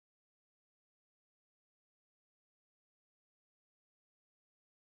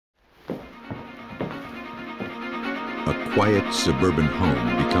a quiet suburban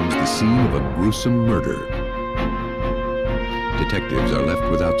home becomes the scene of a gruesome murder. Detectives are left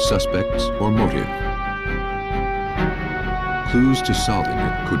without suspects or motive. Clues to solving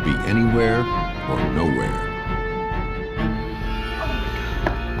it could be anywhere or nowhere.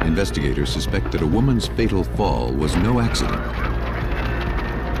 Investigators suspect that a woman's fatal fall was no accident.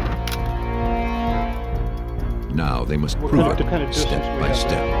 Now they must prove it step by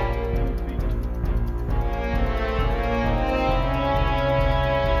step.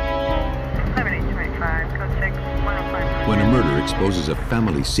 When a murder exposes a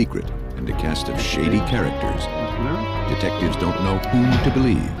family secret and a cast of shady characters, detectives don't know whom to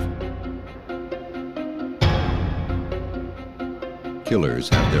believe. Killers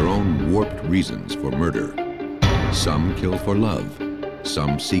have their own warped reasons for murder. Some kill for love,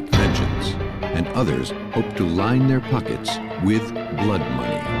 some seek vengeance, and others hope to line their pockets with blood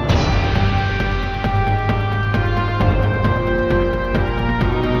money.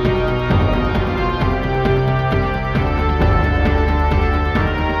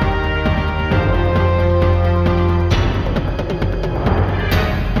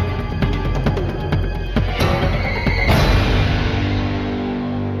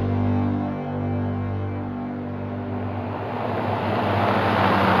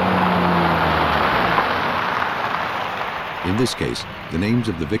 In this case, the names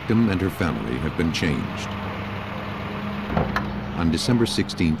of the victim and her family have been changed. On December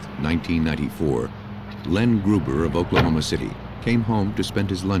 16, 1994, Len Gruber of Oklahoma City came home to spend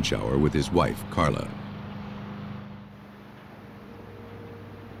his lunch hour with his wife, Carla.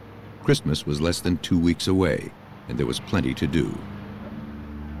 Christmas was less than 2 weeks away, and there was plenty to do.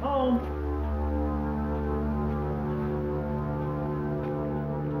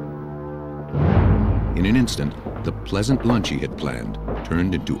 In an instant, the pleasant lunch he had planned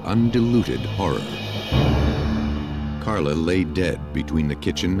turned into undiluted horror. Carla lay dead between the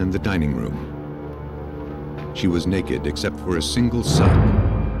kitchen and the dining room. She was naked except for a single sock.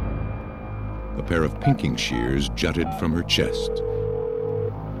 A pair of pinking shears jutted from her chest.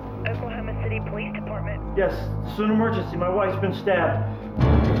 Oklahoma City Police Department. Yes, it's an emergency. My wife's been stabbed.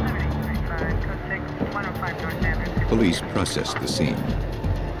 Police processed the scene.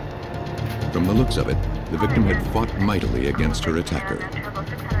 From the looks of it, the victim had fought mightily against her attacker.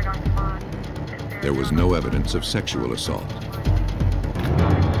 There was no evidence of sexual assault.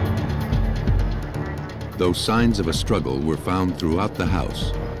 Though signs of a struggle were found throughout the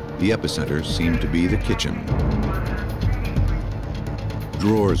house, the epicenter seemed to be the kitchen.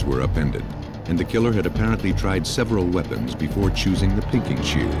 Drawers were appended, and the killer had apparently tried several weapons before choosing the pinking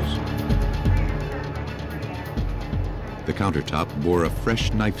shears. The countertop bore a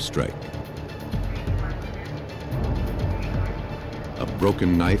fresh knife strike. A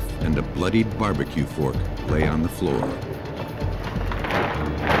broken knife and a bloodied barbecue fork lay on the floor.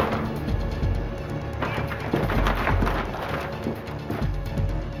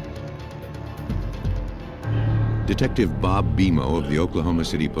 Detective Bob Bemo of the Oklahoma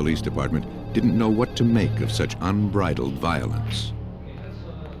City Police Department didn't know what to make of such unbridled violence.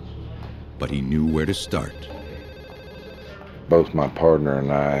 But he knew where to start. Both my partner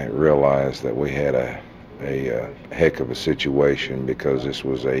and I realized that we had a heck of a situation, because this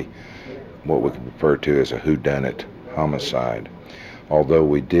was what we could refer to as a whodunit homicide. Although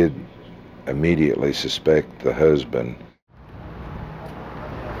we did immediately suspect the husband.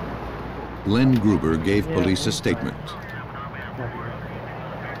 Len Gruber gave police a statement.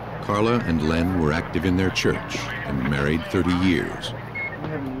 Carla and Len were active in their church and married 30 years.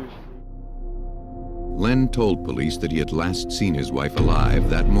 Len told police that he had last seen his wife alive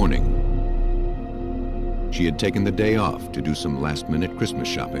that morning. She had taken the day off to do some last-minute Christmas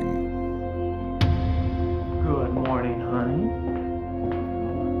shopping. Good morning, honey.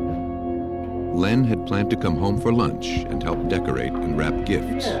 Len had planned to come home for lunch and help decorate and wrap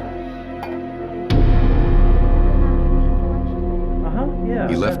gifts. Yeah.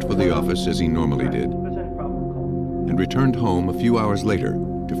 He left for the office as he normally did, and returned home a few hours later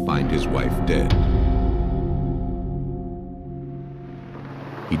to find his wife dead.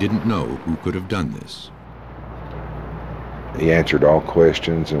 He didn't know who could have done this. He answered all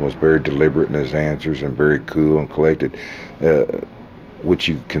questions and was very deliberate in his answers and very cool and collected, which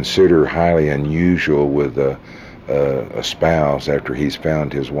you consider highly unusual with a spouse after he's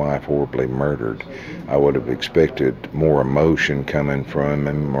found his wife horribly murdered. I would have expected more emotion coming from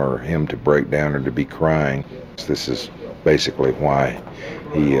him, or him to break down or to be crying. This is basically why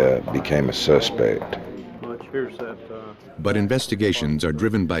he became a suspect. But investigations are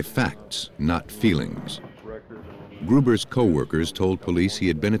driven by facts, not feelings. Gruber's co-workers told police he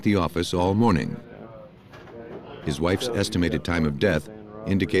had been at the office all morning. His wife's estimated time of death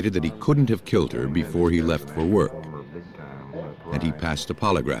indicated that he couldn't have killed her before he left for work, and he passed a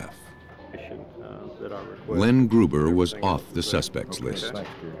polygraph. Glenn Gruber was off the suspects list,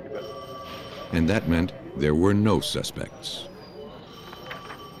 and that meant there were no suspects.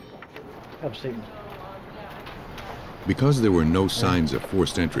 Because there were no signs of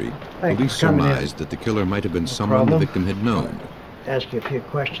forced entry, police surmised that the killer might have been someone the victim had known. Ask you a few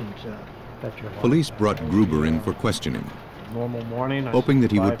questions. Police brought Gruber in for questioning, Normal morning. hoping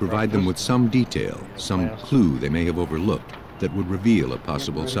that he would provide them with some detail, some clue they may have overlooked that would reveal a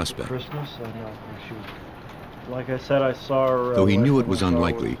possible suspect. Christmas, like I said, I saw her. Though he knew it was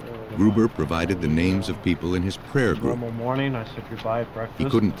unlikely, Gruber provided the names of people in his prayer group. Normal morning, I said goodbye at breakfast. He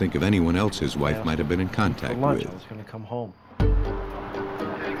couldn't think of anyone else his wife might have been in contact For lunch, with. I was going to come home.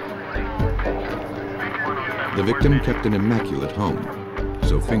 The victim kept an immaculate home,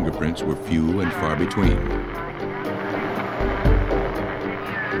 so fingerprints were few and far between.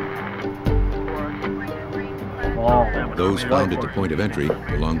 Those found at the point of entry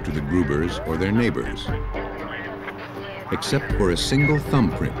belonged to the Grubers or their neighbors, except for a single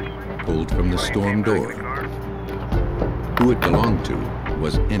thumbprint pulled from the storm door. Who it belonged to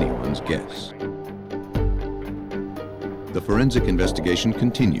was anyone's guess. The forensic investigation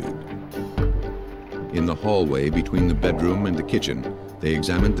continued. In the hallway between the bedroom and the kitchen, they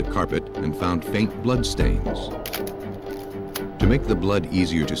examined the carpet and found faint blood stains. To make the blood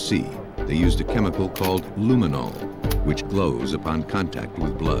easier to see, they used a chemical called luminol, which glows upon contact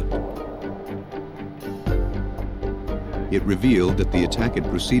with blood. It revealed that the attack had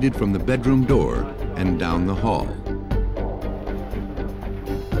proceeded from the bedroom door and down the hall.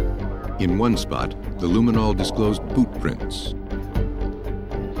 In one spot, the luminol disclosed boot prints.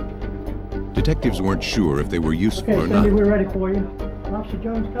 Detectives weren't sure if they were useful or not. We're ready for you. Officer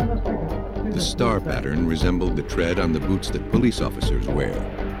Jones, come, let's take it. The star pattern resembled the tread on the boots that police officers wear.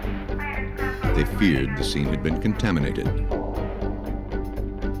 They feared the scene had been contaminated.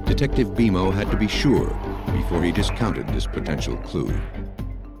 Detective Bimo had to be sure before he discounted this potential clue.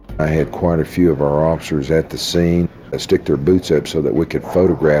 I had quite a few of our officers at the scene stick their boots up so that we could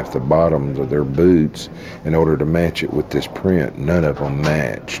photograph the bottoms of their boots in order to match it with this print. None of them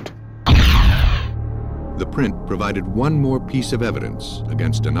matched. The print provided one more piece of evidence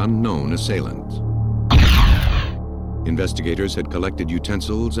against an unknown assailant. Investigators had collected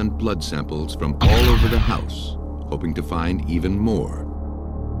utensils and blood samples from all over the house, hoping to find even more.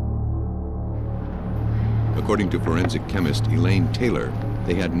 According to forensic chemist Elaine Taylor,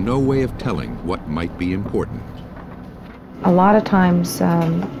 they had no way of telling what might be important. A lot of times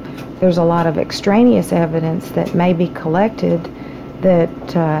there's a lot of extraneous evidence that may be collected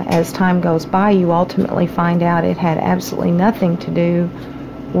that as time goes by, you ultimately find out it had absolutely nothing to do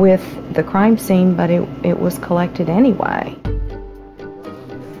with the crime scene, but it was collected anyway.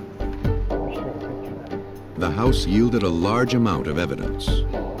 The house yielded a large amount of evidence.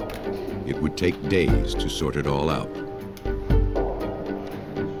 It would take days to sort it all out.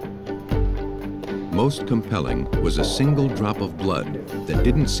 Most compelling was a single drop of blood that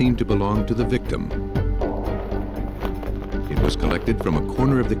didn't seem to belong to the victim. It was collected from a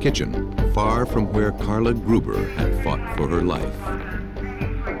corner of the kitchen, far from where Carla Gruber had fought for her life.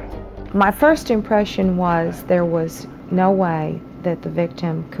 My first impression was there was no way that the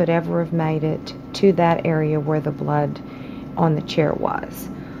victim could ever have made it to that area where the blood on the chair was.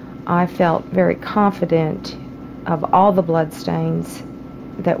 I felt very confident of all the blood stains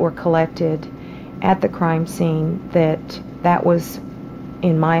that were collected at the crime scene that was,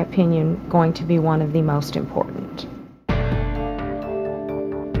 in my opinion, going to be one of the most important.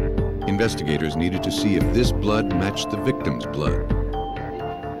 Investigators needed to see if this blood matched the victim's blood.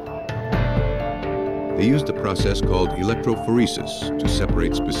 They used a process called electrophoresis to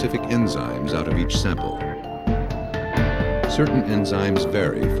separate specific enzymes out of each sample. Certain enzymes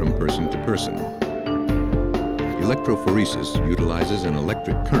vary from person to person. Electrophoresis utilizes an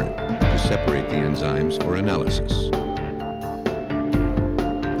electric current to separate the enzymes for analysis.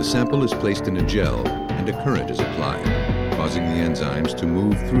 The sample is placed in a gel and a current is applied, causing the enzymes to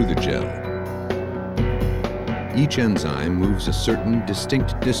move through the gel. Each enzyme moves a certain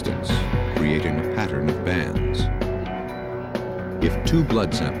distinct distance, creating a pattern of bands. If two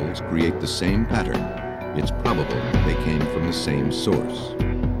blood samples create the same pattern, it's probable they came from the same source.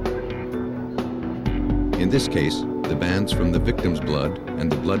 In this case, the bands from the victim's blood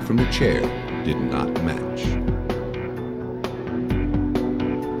and the blood from the chair did not match.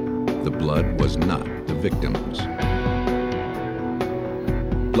 The blood was not the victim's.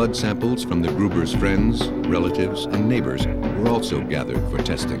 Blood samples from the Gruber's friends, relatives, and neighbors were also gathered for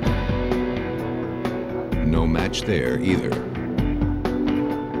testing. no match there either.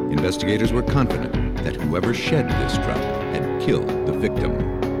 Investigators were confident that whoever shed this trout had killed the victim.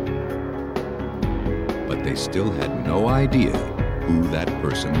 But they still had no idea who that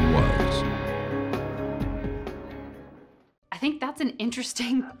person was. I think that's an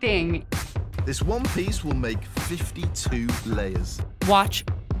interesting thing. This one piece will make 52 layers. Watch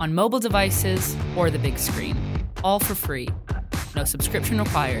on mobile devices or the big screen. All for free. No subscription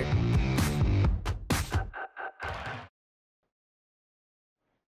required.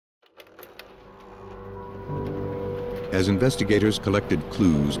 As investigators collected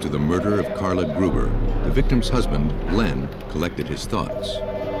clues to the murder of Carla Gruber, the victim's husband, Len, collected his thoughts. I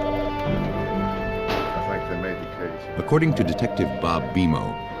think they made the case. According to Detective Bob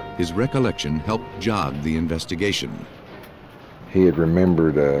Bemo, his recollection helped jog the investigation. He had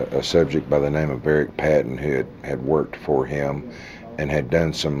remembered a subject by the name of Eric Patton who had worked for him and had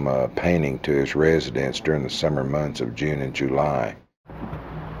done some painting to his residence during the summer months of June and July.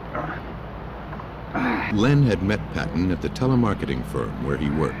 Len had met Patton at the telemarketing firm where he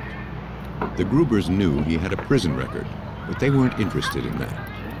worked. The Grubers knew he had a prison record, but they weren't interested in that.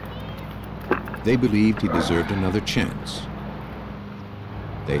 They believed he deserved another chance.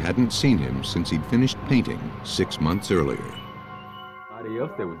 They hadn't seen him since he'd finished painting 6 months earlier. Somebody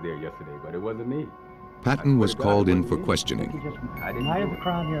else that was there yesterday, but it wasn't me. Patton was called in for questioning. Night of the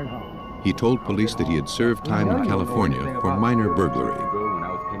crime here at home. He told police that he had served time in California for minor burglary.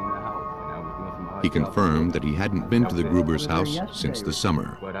 He confirmed that he hadn't been to the Grubers' house since the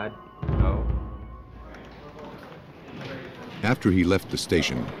summer. After he left the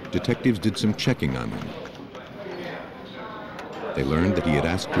station, detectives did some checking on him. They learned that he had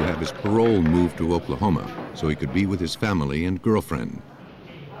asked to have his parole moved to Oklahoma so he could be with his family and girlfriend.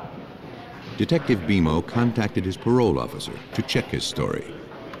 Detective Bemo contacted his parole officer to check his story.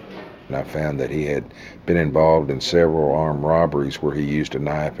 And I found that he had been involved in several armed robberies where he used a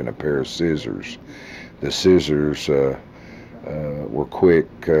knife and a pair of scissors. The scissors were quick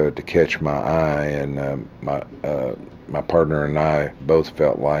to catch my eye, and my partner and I both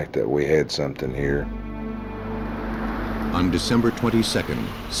felt like that we had something here. On December 22nd,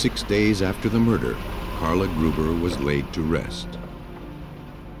 6 days after the murder, Carla Gruber was laid to rest.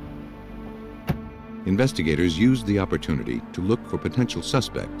 Investigators used the opportunity to look for potential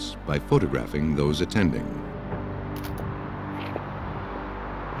suspects by photographing those attending.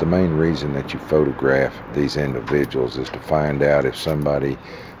 The main reason that you photograph these individuals is to find out if somebody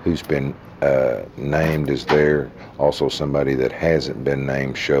who's been named is there, also somebody that hasn't been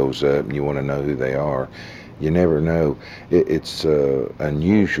named shows up, and you want to know who they are. You never know. It's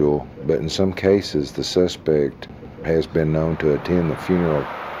unusual, but in some cases the suspect has been known to attend the funeral.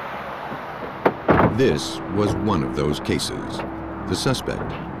 This was one of those cases. The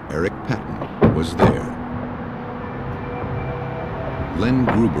suspect, Eric Patton, was there. Len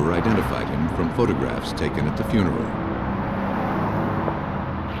Gruber identified him from photographs taken at the funeral.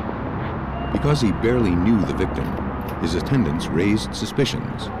 Because he barely knew the victim, his attendance raised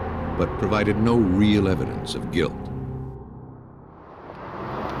suspicions, but provided no real evidence of guilt.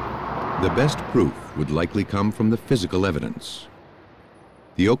 The best proof would likely come from the physical evidence.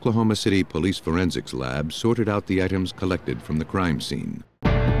 The Oklahoma City Police Forensics Lab sorted out the items collected from the crime scene.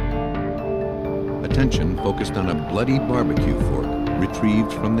 Attention focused on a bloody barbecue fork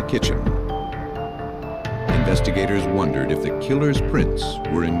retrieved from the kitchen. Investigators wondered if the killer's prints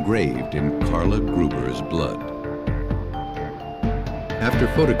were engraved in Carla Gruber's blood. After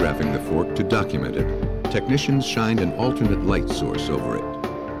photographing the fork to document it, technicians shined an alternate light source over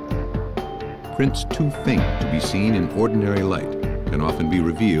it. Prints too faint to be seen in ordinary light can often be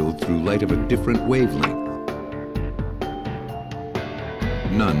revealed through light of a different wavelength.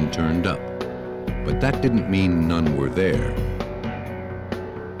 None turned up, but that didn't mean none were there.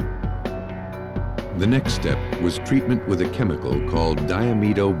 The next step was treatment with a chemical called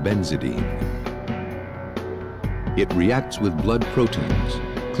diamidobenzidine. It reacts with blood proteins,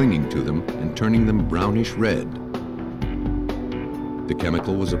 clinging to them and turning them brownish red. The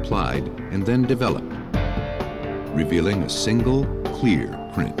chemical was applied and then developed, revealing a single, clear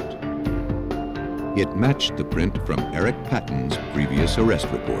print. It matched the print from Eric Patton's previous arrest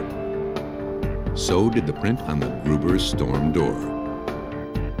report. So did the print on the Gruber's storm door.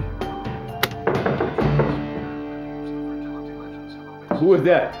 Who was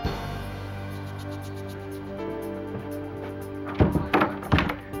that?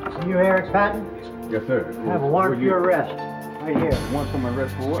 You Eric Patton? Yes, sir. I have a warrant for your arrest. Right here. Warrant for my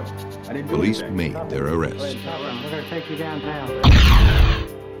arrest for what? I didn't do Police anything. made their arrest. We're going to take you downtown.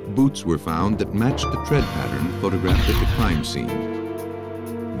 Boots were found that matched the tread pattern photographed at the crime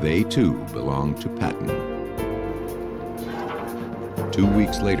scene. They too belonged to Patton. 2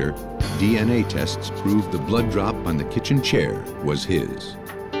 weeks later, DNA tests proved the blood drop on the kitchen chair was his.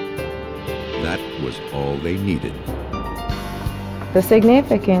 That was all they needed. The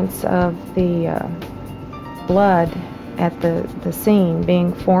significance of the blood at the scene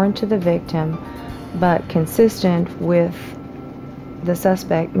being foreign to the victim, but consistent with the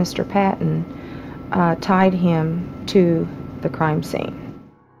suspect, Mr. Patton, tied him to the crime scene.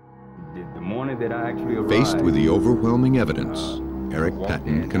 The morning that I actually arrived, Faced with the overwhelming evidence, Eric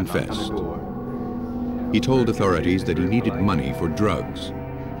Patton confessed. He told authorities that he needed money for drugs.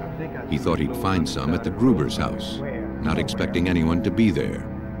 He thought he'd find some at the Gruber's house, not expecting anyone to be there.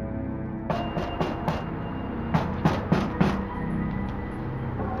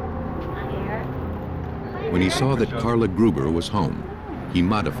 When he saw that Carla Gruber was home, he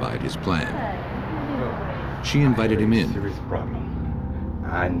modified his plan. She invited him in. Serious problem.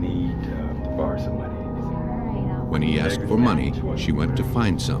 I need to borrow some money. When he asked for money, she went to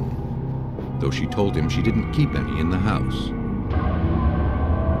find some, though she told him she didn't keep any in the house.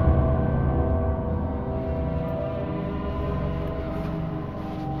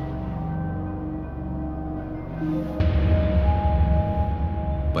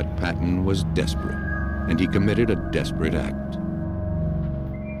 But Patton was desperate, and he committed a desperate act.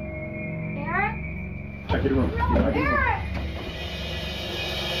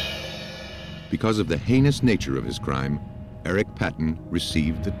 Because of the heinous nature of his crime, Eric Patton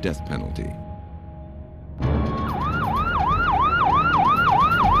received the death penalty.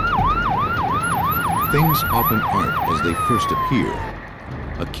 Things often aren't as they first appear.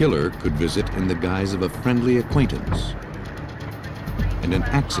 A killer could visit in the guise of a friendly acquaintance, and an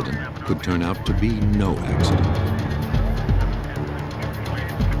accident could turn out to be no accident.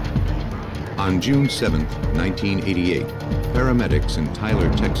 On June 7, 1988, paramedics in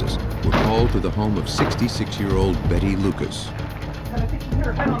Tyler, Texas, were called to the home of 66-year-old Betty Lucas.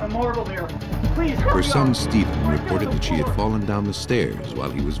 Her son Stephen reported that she had fallen down the stairs while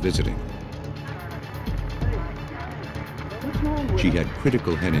he was visiting. She had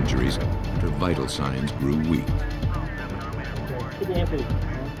critical head injuries, and her vital signs grew weak.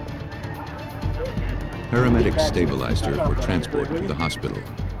 Paramedics stabilized her for transport to the hospital.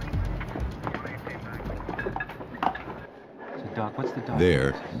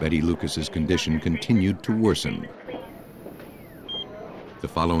 There, Betty Lucas's condition continued to worsen. The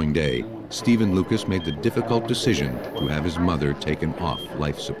following day, Stephen Lucas made the difficult decision to have his mother taken off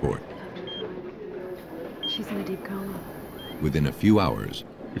life support. She's in a deep coma. Within a few hours,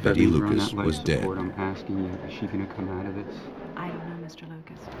 Betty Lucas was dead. I'm asking you, is she going to come out of this? I don't know, Mr.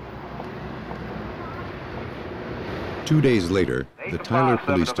 Lucas. 2 days later, the Tyler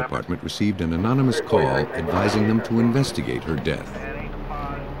Police Department received an anonymous call advising them to investigate her death.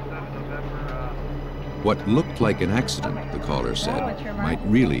 What looked like an accident, the caller said, might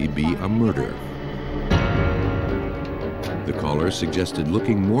really be a murder. The caller suggested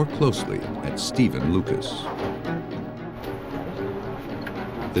looking more closely at Stephen Lucas.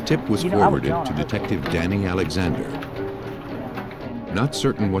 The tip was forwarded to Detective Danny Alexander. Not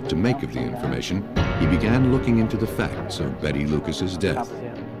certain what to make of the information, he began looking into the facts of Betty Lucas's death.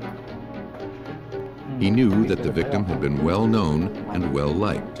 He knew that the victim had been well known and well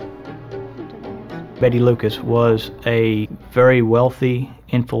liked. Betty Lucas was a very wealthy,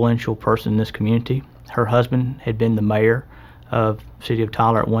 influential person in this community. Her husband had been the mayor of the city of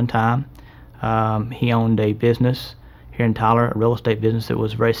Tyler at one time. He owned a business here in Tyler, a real estate business that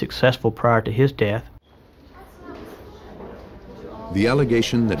was very successful prior to his death. The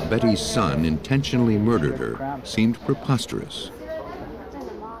allegation that Betty's son intentionally murdered her seemed preposterous.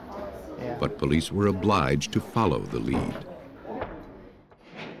 But police were obliged to follow the lead.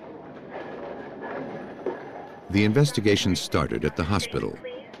 The investigation started at the hospital.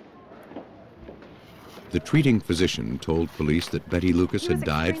 The treating physician told police that Betty Lucas had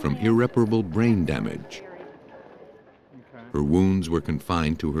died from irreparable brain damage. Her wounds were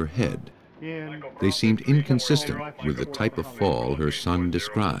confined to her head. They seemed inconsistent with the type of fall her son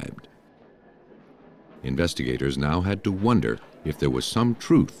described. Investigators now had to wonder if there was some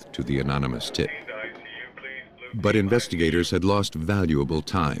truth to the anonymous tip. But investigators had lost valuable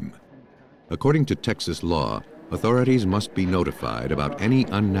time. According to Texas law, authorities must be notified about any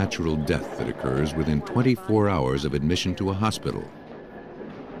unnatural death that occurs within 24 hours of admission to a hospital.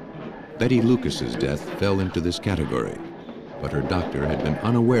 Betty Lucas's death fell into this category, but her doctor had been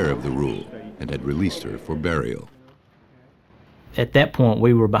unaware of the rule and had released her for burial. At that point,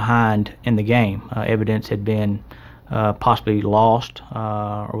 we were behind in the game. Evidence had been possibly lost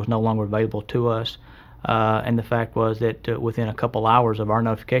or was no longer available to us. And the fact was that within a couple hours of our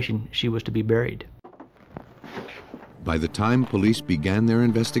notification, she was to be buried. By the time police began their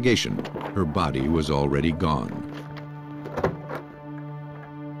investigation, her body was already gone.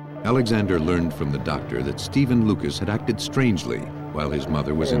 Alexander learned from the doctor that Stephen Lucas had acted strangely while his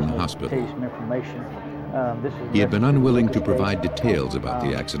mother was in the hospital. He had been unwilling to provide details about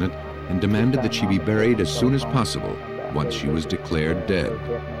the accident and demanded that she be buried as soon as possible once she was declared dead.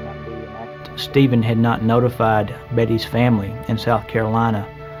 Stephen had not notified Betty's family in South Carolina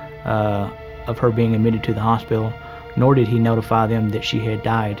of her being admitted to the hospital, nor did he notify them that she had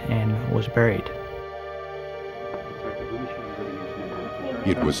died and was buried.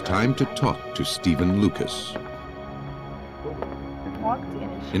 It was time to talk to Stephen Lucas.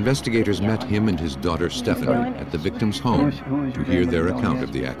 Investigators met him and his daughter Stephanie at the victim's home to hear their account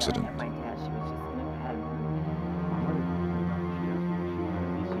of the accident.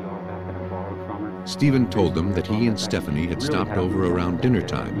 Stephen told them that he and Stephanie had stopped over around dinner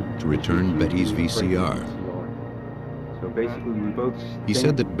time to return Betty's VCR. He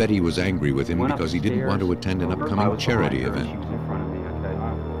said that Betty was angry with him because he didn't want to attend an upcoming charity event.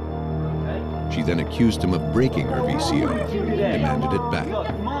 She then accused him of breaking her VCR and demanded it back.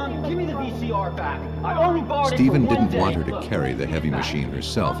 Mom, give me the VCR back. I only borrowed it Stephen for one didn't want her day. to carry the heavy machine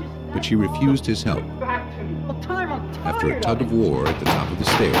herself, but she refused his help. After a tug of war at the top of the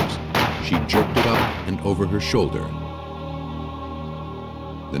stairs, she jerked it up and over her shoulder.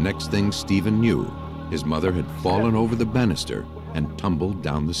 The next thing Stephen knew, his mother had fallen over the banister and tumbled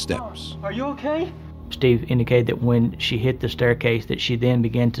down the steps. Are you okay? Steve indicated that when she hit the staircase that she then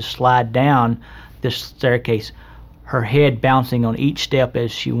began to slide down this staircase, her head bouncing on each step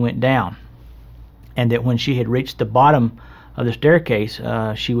as she went down. And that when she had reached the bottom of the staircase,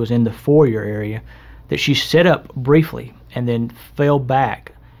 she was in the foyer area, that she sat up briefly and then fell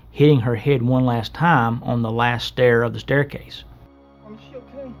back, hitting her head one last time on the last stair of the staircase.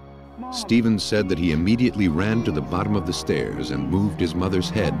 Stephen said that he immediately ran to the bottom of the stairs and moved his mother's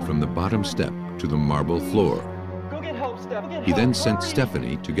head from the bottom step to the marble floor. He then sent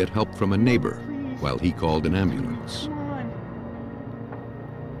Stephanie to get help from a neighbor while he called an ambulance.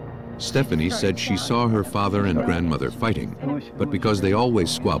 Stephanie said she saw her father and grandmother fighting, but because they always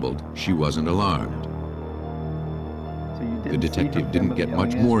squabbled, she wasn't alarmed. The detective didn't get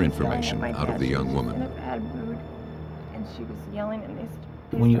much more information out of the young woman.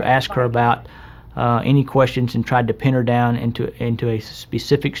 When you ask her about any questions and tried to pin her down into a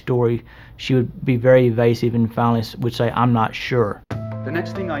specific story, she would be very evasive and finally would say, "I'm not sure." The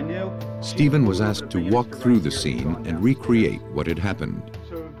next thing I knew, Stephen was asked to walk through the scene and recreate what had happened.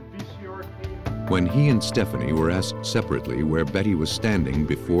 When he and Stephanie were asked separately where Betty was standing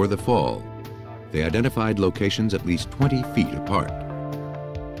before the fall, they identified locations at least 20 feet apart.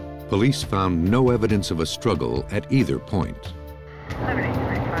 Police found no evidence of a struggle at either point.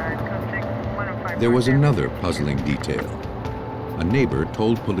 There was another puzzling detail. A neighbor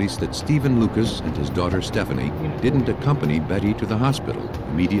told police that Stephen Lucas and his daughter Stephanie didn't accompany Betty to the hospital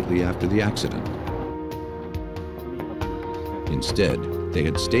immediately after the accident. Instead, they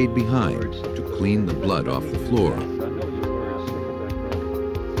had stayed behind to clean the blood off the floor.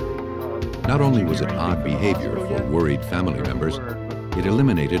 Not only was it odd behavior for worried family members, it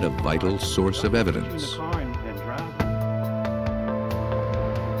eliminated a vital source of evidence.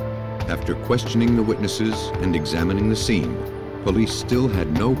 After questioning the witnesses and examining the scene, police still had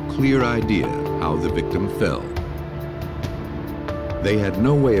no clear idea how the victim fell. They had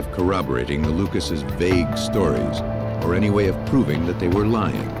no way of corroborating the Lucas's vague stories or any way of proving that they were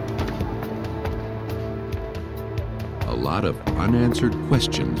lying. A lot of unanswered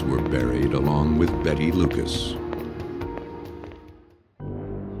questions were buried along with Betty Lucas.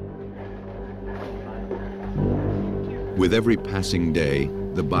 With every passing day,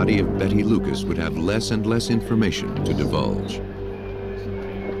 the body of Betty Lucas would have less and less information to divulge.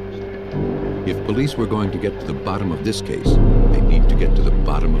 If police were going to get to the bottom of this case, they'd need to get to the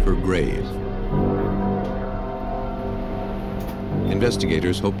bottom of her grave.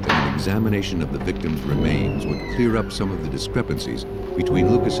 Investigators hoped that an examination of the victim's remains would clear up some of the discrepancies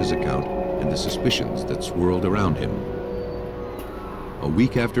between Lucas's account and the suspicions that swirled around him. A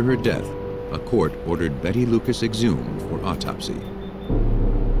week after her death, a court ordered Betty Lucas exhumed for autopsy.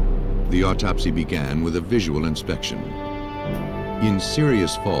 The autopsy began with a visual inspection. In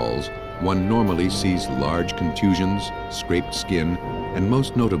serious falls, one normally sees large contusions, scraped skin, and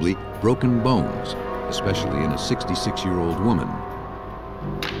most notably, broken bones, especially in a 66-year-old woman.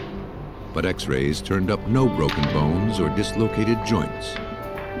 But X-rays turned up no broken bones or dislocated joints.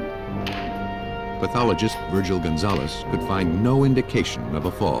 Pathologist Virgil Gonzalez could find no indication of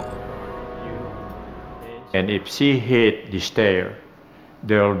a fall. And if she hit the stair,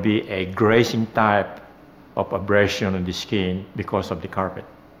 there will be a grazing type of abrasion on the skin because of the carpet,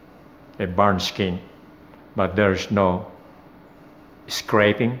 a burned skin, but there's no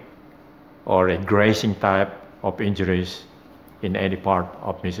scraping or a grazing type of injuries in any part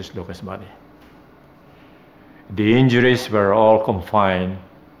of Mrs. Lucas' body. The injuries were all confined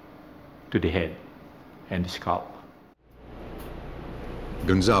to the head and the scalp.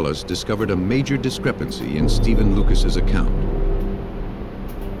 Gonzalez discovered a major discrepancy in Stephen Lucas's account.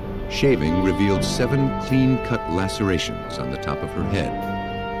 Shaving revealed 7 clean-cut lacerations on the top of her head.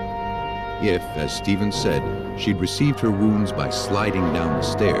 If, as Stephen said, she'd received her wounds by sliding down the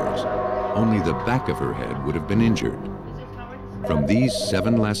stairs, only the back of her head would have been injured. From these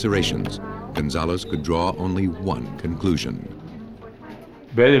 7 lacerations, Gonzalez could draw only one conclusion.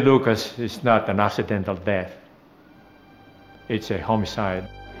 Betty Lucas is not an accidental death. It's a homicide.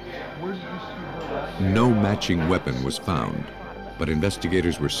 No matching weapon was found, but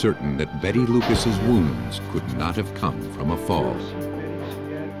investigators were certain that Betty Lucas's wounds could not have come from a fall.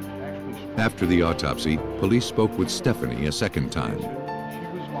 After the autopsy, police spoke with Stephanie a second time.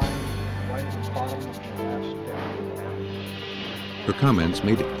 Her comments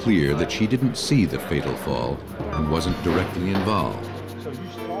made it clear that she didn't see the fatal fall and wasn't directly involved.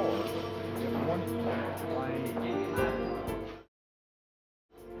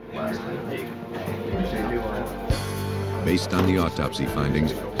 Based on the autopsy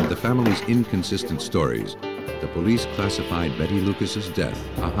findings and the family's inconsistent stories, the police classified Betty Lucas's death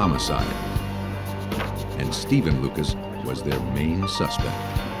a homicide, and Stephen Lucas was their main suspect.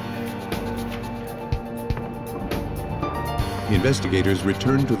 Investigators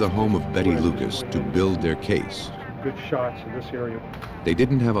returned to the home of Betty Lucas to build their case. Good shots in this area. They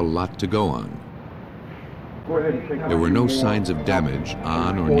didn't have a lot to go on. There were no signs of damage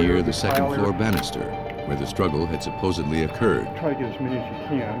on or near the second floor banister, where the struggle had supposedly occurred. Try to get as many as you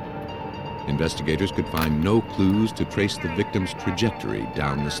can. Investigators could find no clues to trace the victim's trajectory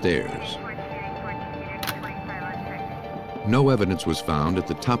down the stairs. No evidence was found at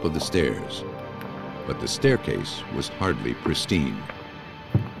the top of the stairs, but the staircase was hardly pristine.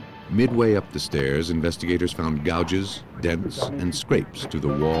 Midway up the stairs, investigators found gouges, dents, and scrapes to the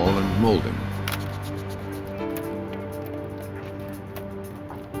wall and molding.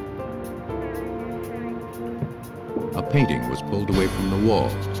 A painting was pulled away from the wall,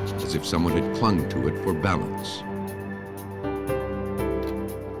 as if someone had clung to it for balance.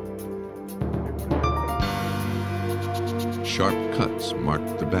 Sharp cuts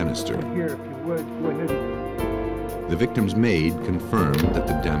marked the banister. Here, if you would, go ahead. The victim's maid confirmed that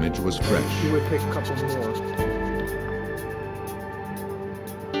the damage was fresh. You would take a couple more.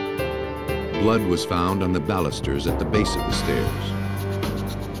 Blood was found on the balusters at the base of the stairs.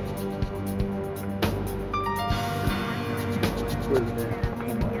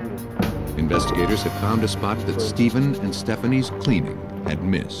 Investigators had found a spot that Stephen and Stephanie's cleaning had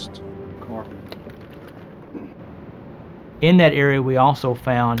missed. In that area, we also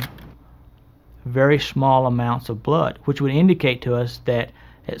found very small amounts of blood, which would indicate to us that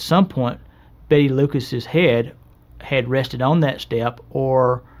at some point Betty Lucas's head had rested on that step,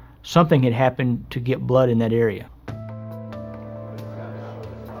 or something had happened to get blood in that area.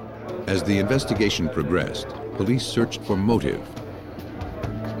 As the investigation progressed, police searched for motive.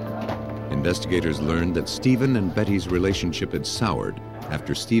 Investigators learned that Stephen and Betty's relationship had soured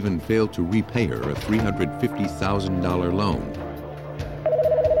after Stephen failed to repay her a $350,000 loan.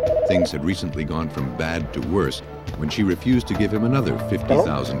 Things had recently gone from bad to worse when she refused to give him another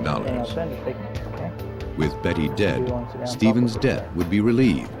 $50,000. With Betty dead, Stephen's debt would be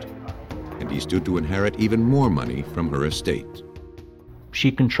relieved, and he stood to inherit even more money from her estate.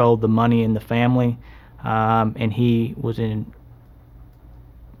 She controlled the money in the family, and he was in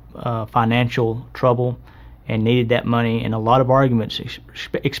financial trouble and needed that money, and a lot of arguments,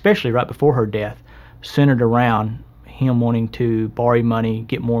 especially right before her death, centered around him wanting to borrow money,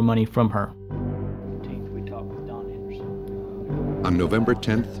 get more money from her. On November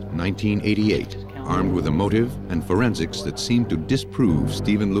 10th, 1988, armed with a motive and forensics that seemed to disprove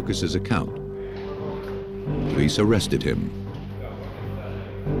Stephen Lucas's account, police arrested him.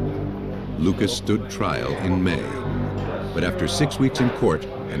 Lucas stood trial in May, but after 6 weeks in court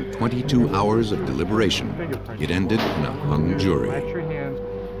and 22 hours of deliberation, it ended in a hung jury.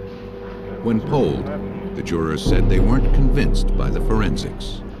 When polled, the jurors said they weren't convinced by the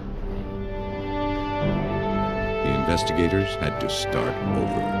forensics. The investigators had to start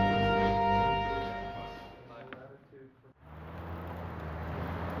over.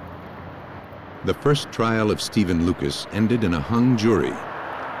 The first trial of Stephen Lucas ended in a hung jury.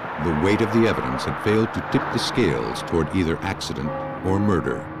 The weight of the evidence had failed to tip the scales toward either accident or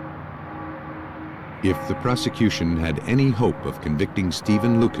murder. If the prosecution had any hope of convicting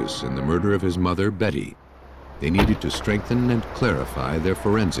Stephen Lucas in the murder of his mother, Betty, they needed to strengthen and clarify their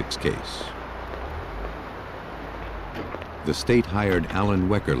forensics case. The state hired Alan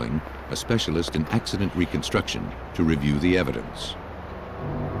Weckerling, a specialist in accident reconstruction, to review the evidence.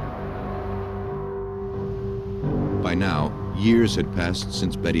 By now, years had passed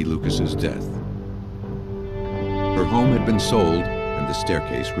since Betty Lucas's death. Her home had been sold and the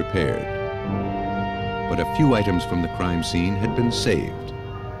staircase repaired. But a few items from the crime scene had been saved.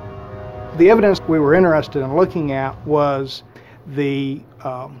 The evidence we were interested in looking at was the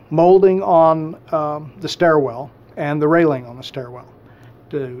molding on the stairwell and the railing on the stairwell,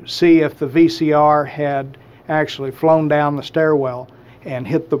 to see if the VCR had actually flown down the stairwell and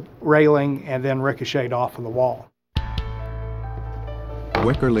hit the railing and then ricocheted off of the wall.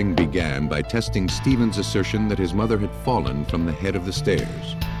 Weckerling began by testing Stephen's assertion that his mother had fallen from the head of the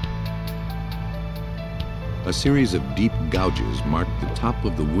stairs. A series of deep gouges marked the top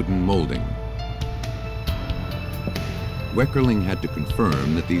of the wooden molding. Weckerling had to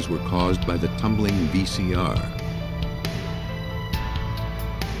confirm that these were caused by the tumbling VCR.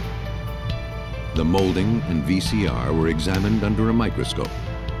 The molding and VCR were examined under a microscope.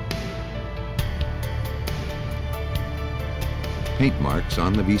 Paint marks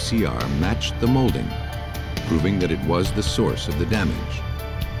on the VCR matched the molding, proving that it was the source of the damage.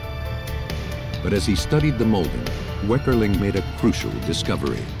 But as he studied the molding, Weckerling made a crucial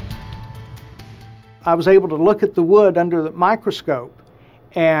discovery. I was able to look at the wood under the microscope,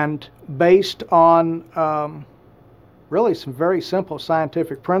 and based on really some very simple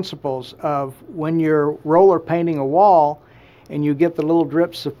scientific principles of when you're roller painting a wall and you get the little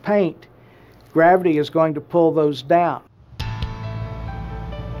drips of paint, gravity is going to pull those down.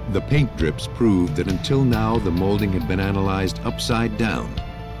 The paint drips proved that until now the molding had been analyzed upside down.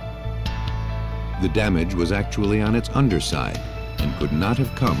 The damage was actually on its underside and could not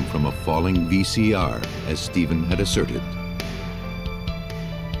have come from a falling VCR, as Stephen had asserted.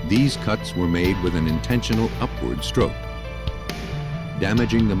 These cuts were made with an intentional upward stroke,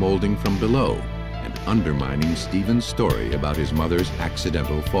 damaging the molding from below and undermining Stephen's story about his mother's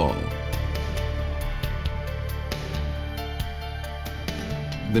accidental fall.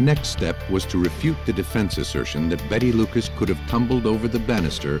 The next step was to refute the defense assertion that Betty Lucas could have tumbled over the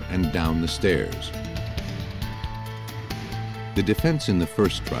banister and down the stairs. The defense in the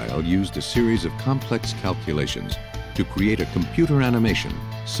first trial used a series of complex calculations to create a computer animation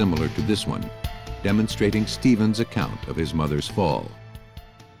similar to this one, demonstrating Stephen's account of his mother's fall.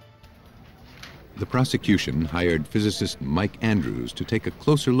 The prosecution hired physicist Mike Andrews to take a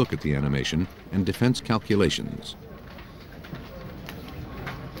closer look at the animation and defense calculations.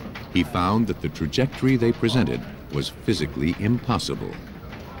 He found that the trajectory they presented was physically impossible.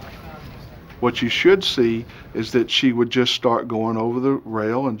 What you should see is that she would just start going over the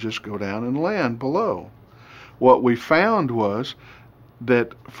rail and just go down and land below. What we found was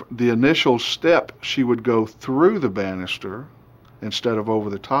that the initial step, she would go through the banister instead of over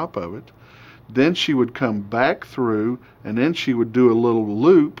the top of it. Then she would come back through, and then she would do a little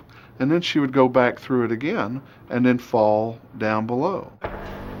loop, and then she would go back through it again and then fall down below.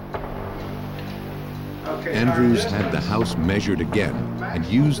 Andrews had the house measured again and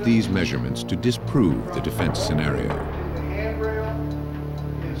used these measurements to disprove the defense scenario.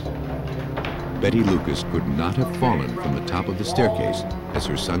 Betty Lucas could not have fallen from the top of the staircase, as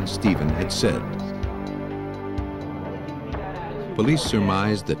her son Stephen had said. Police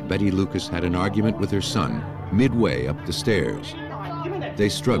surmised that Betty Lucas had an argument with her son midway up the stairs. They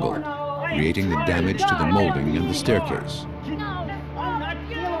struggled, creating the damage to the molding and the staircase.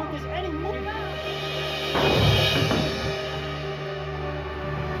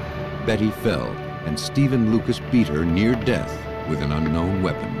 Betty fell, and Stephen Lucas beat her near death with an unknown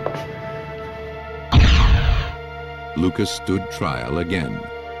weapon. Lucas stood trial again.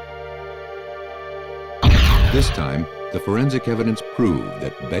 This time, the forensic evidence proved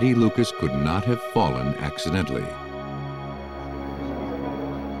that Betty Lucas could not have fallen accidentally.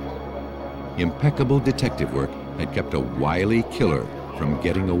 Impeccable detective work had kept a wily killer from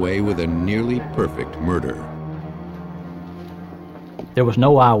getting away with a nearly perfect murder. There was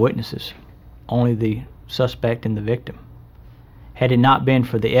no eyewitnesses, only the suspect and the victim. Had it not been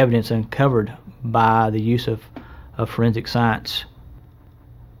for the evidence uncovered by the use of forensic science,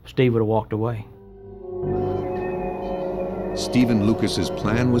 Steve would have walked away. Stephen Lucas's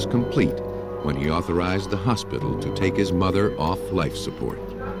plan was complete when he authorized the hospital to take his mother off life support.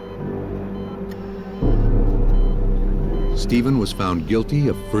 Stephen was found guilty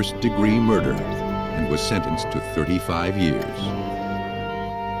of first-degree murder and was sentenced to 35 years.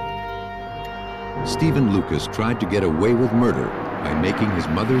 Stephen Lucas tried to get away with murder by making his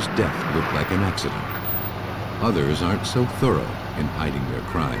mother's death look like an accident. Others aren't so thorough in hiding their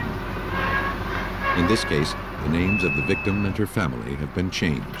crime. In this case, the names of the victim and her family have been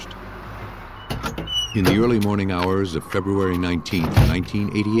changed. In the early morning hours of February 19,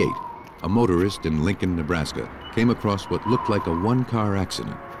 1988, a motorist in Lincoln, Nebraska, came across what looked like a one-car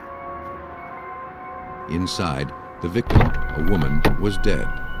accident. Inside, the victim, a woman, was dead,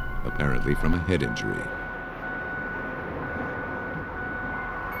 apparently from a head injury.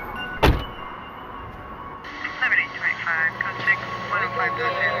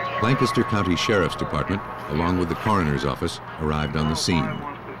 Lancaster County Sheriff's Department, along with the coroner's office, arrived on the scene.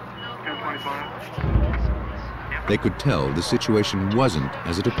 They could tell the situation wasn't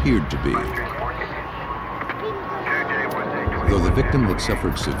as it appeared to be. Though the victim had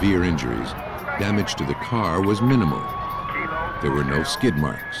suffered severe injuries, damage to the car was minimal. There were no skid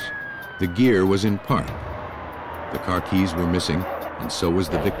marks. The gear was in park. The car keys were missing, and so was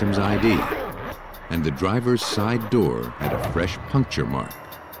the victim's ID. And the driver's side door had a fresh puncture mark.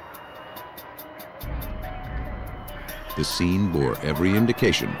 The scene bore every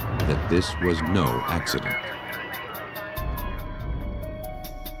indication that this was no accident.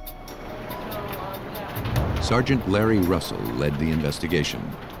 Sergeant Larry Russell led the investigation.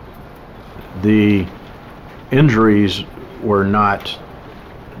 The injuries were not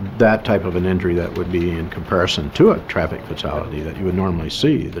that type of an injury that would be in comparison to a traffic fatality that you would normally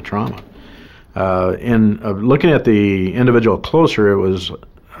see, the trauma. In looking at the individual closer, it was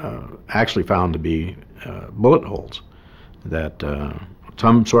actually found to be bullet holes, that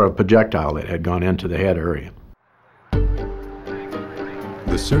some sort of projectile that had gone into the head area.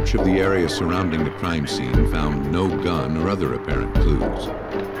 The search of the area surrounding the crime scene found no gun or other apparent clues.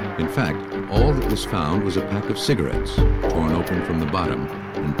 In fact, all that was found was a pack of cigarettes, torn open from the bottom,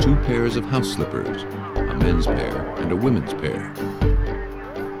 and 2 pairs of house slippers, a men's pair and a women's pair.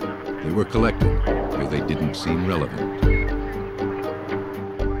 They were collected, though they didn't seem relevant.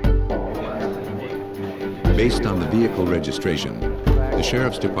 Based on the vehicle registration, the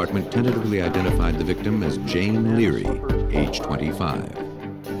Sheriff's Department tentatively identified the victim as Jane Leary, age 25.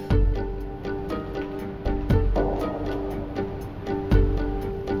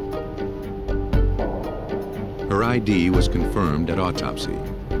 Her ID was confirmed at autopsy,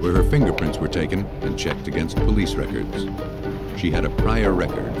 where her fingerprints were taken and checked against police records. She had a prior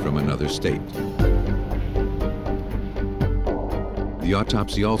record from another state. The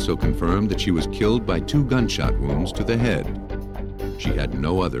autopsy also confirmed that she was killed by 2 gunshot wounds to the head. She had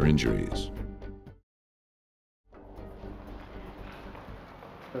no other injuries.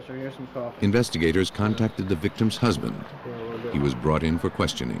 Here's some coffee. Investigators contacted the victim's husband. He was brought in for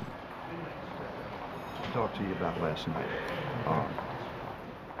questioning. Talk to you about last night.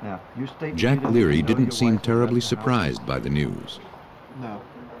 Now, you state Jack Leary didn't seem terribly surprised by the news. No.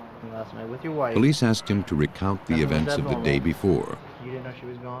 Last night with your wife. Police asked him to recount the events of the day before. You didn't know she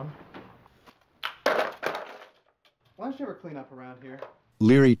was gone? Why don't you ever clean up around here?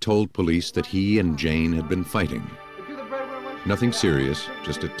 Leary told police that he and Jane had been fighting. Nothing serious,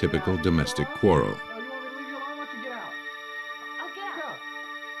 just a typical domestic quarrel.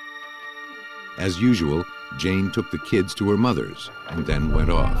 As usual, Jane took the kids to her mother's and then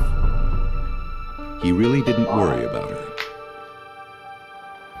went off. He really didn't worry about her.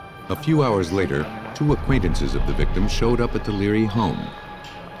 A few hours later, 2 acquaintances of the victim showed up at the Leary home.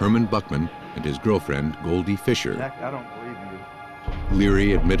 Herman Buckman and his girlfriend, Goldie Fisher. Jack, I don't believe you.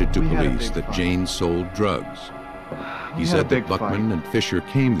 Leary admitted to police that Jane sold drugs. He said that Buckman and Fisher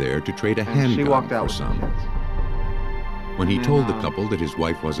came there to trade a handgun for some. When he told the couple that his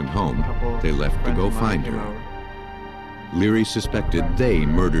wife wasn't home, they left to go find her. Leary suspected they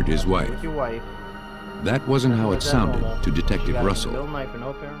murdered his wife. That wasn't how it sounded to Detective Russell.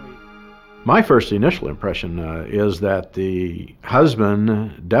 My first initial impression is that the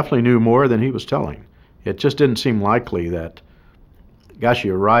husband definitely knew more than he was telling. It just didn't seem likely that, gosh,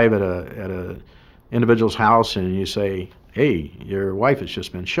 you arrive at a individual's house and you say, hey, your wife has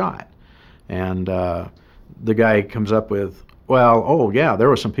just been shot. And the guy comes up with, well, oh yeah, there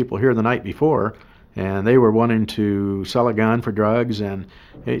were some people here the night before and they were wanting to sell a gun for drugs, and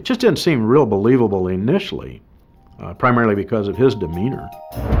it just didn't seem real believable initially, primarily because of his demeanor.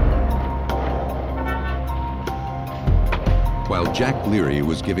 While Jack Leary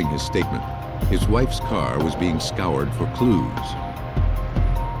was giving his statement, his wife's car was being scoured for clues.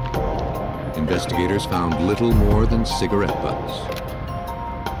 Investigators found little more than cigarette butts.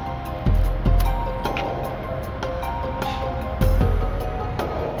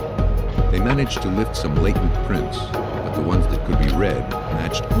 They managed to lift some latent prints, but the ones that could be read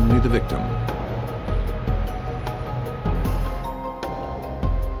matched only the victim.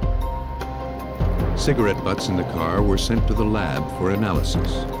 Cigarette butts in the car were sent to the lab for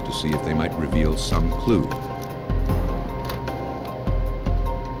analysis to see if they might reveal some clue.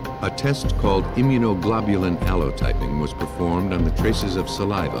 A test called immunoglobulin allotyping was performed on the traces of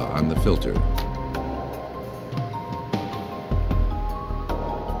saliva on the filter.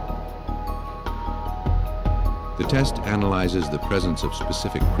 The test analyzes the presence of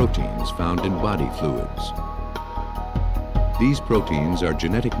specific proteins found in body fluids. These proteins are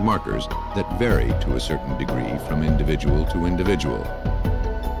genetic markers that vary to a certain degree from individual to individual.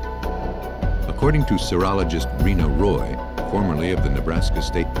 According to serologist Rena Roy, formerly of the Nebraska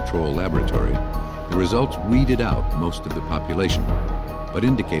State Patrol Laboratory, the results weeded out most of the population, but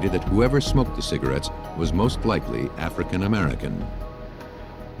indicated that whoever smoked the cigarettes was most likely African American.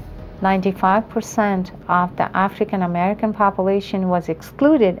 95% of the African American population was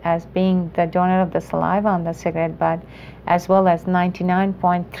excluded as being the donor of the saliva on the cigarette butt, as well as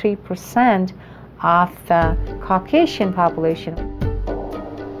 99.3% of the Caucasian population.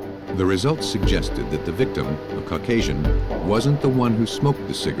 The results suggested that the victim, a Caucasian, wasn't the one who smoked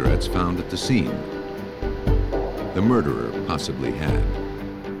the cigarettes found at the scene. The murderer possibly had.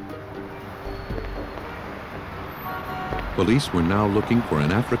 Police were now looking for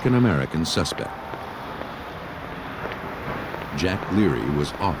an African-American suspect. Jack Leary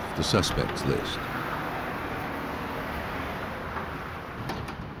was off the suspects list.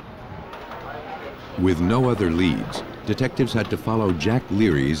 With no other leads, detectives had to follow Jack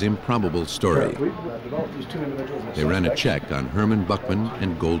Leary's improbable story. They ran a check on Herman Buckman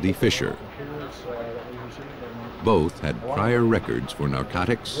and Goldie Fisher. Both had prior records for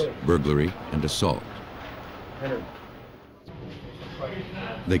narcotics, burglary, and assault.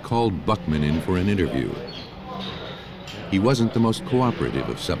 They called Buckman in for an interview. He wasn't the most cooperative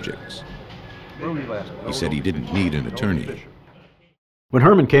of subjects. He said he didn't need an attorney. When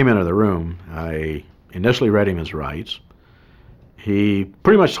Herman came into the room, I initially read him his rights. He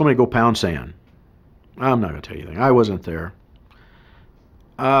pretty much told me to go pound sand. I'm not going to tell you anything. I wasn't there.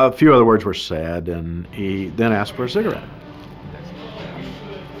 A few other words were said, and he then asked for a cigarette.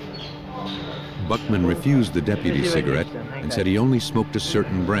 Buckman refused the deputy's cigarette and said he only smoked a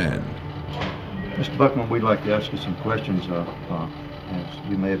certain brand. Mr. Buckman, we'd like to ask you some questions, as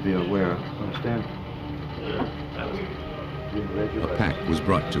you may be aware. Understand? A pack was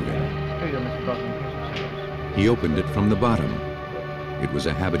brought to him. He opened it from the bottom. It was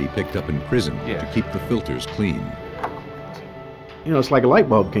a habit he picked up in prison to keep the filters clean. You know, it's like a light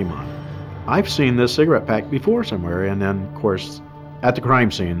bulb came on. I've seen this cigarette pack before somewhere, and then, of course, at the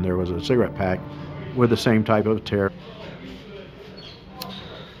crime scene, there was a cigarette pack with the same type of tear.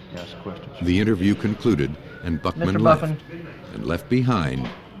 Yes, questions. The interview concluded, and Buckman left, and left behind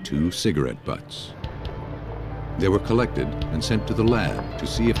 2 cigarette butts. They were collected and sent to the lab to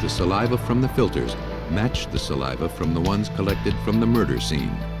see if the saliva from the filters matched the saliva from the ones collected from the murder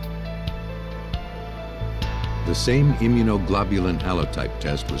scene. The same immunoglobulin allotype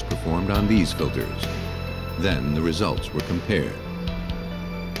test was performed on these filters. Then the results were compared.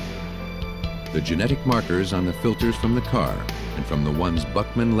 The genetic markers on the filters from the car and from the ones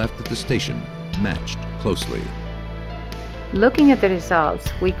Buckman left at the station matched closely. Looking at the results,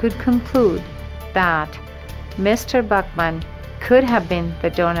 we could conclude that Mr. Buckman could have been the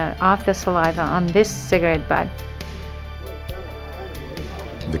donor of the saliva on this cigarette butt.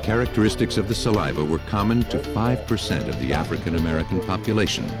 The characteristics of the saliva were common to 5% of the African American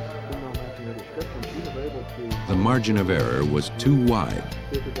population. The margin of error was too wide.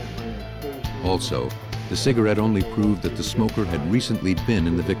 Also, the cigarette only proved that the smoker had recently been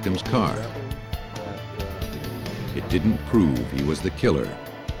in the victim's car. It didn't prove he was the killer.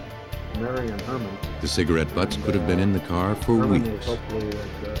 The cigarette butts could have been in the car for weeks.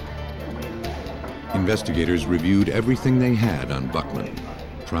 Investigators reviewed everything they had on Buckman,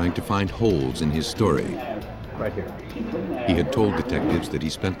 trying to find holes in his story. Right here. He had told detectives that he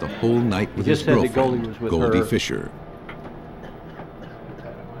spent the whole night with his girlfriend, Goldie Fisher.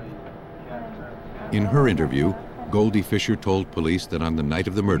 In her interview, Goldie Fisher told police that on the night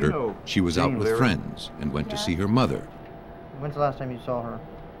of the murder, she was out with friends and went to see her mother. When's the last time you saw her?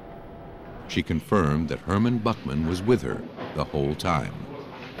 She confirmed that Herman Buckman was with her the whole time.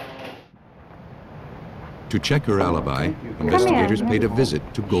 To check her alibi, investigators paid a visit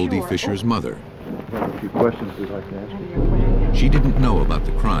to Goldie Fisher's mother. A few questions we'd like to ask you. She didn't know about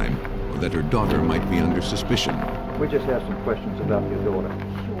the crime or that her daughter might be under suspicion. We just have some questions about your daughter.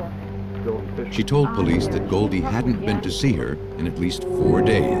 She told police that Goldie hadn't been to see her in at least 4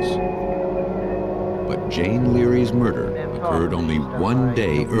 days. But Jane Leary's murder occurred only 1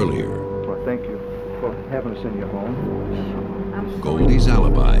 day earlier. Well, thank you for having us in your home. I'm Goldie's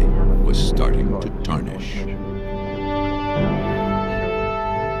alibi was starting to tarnish.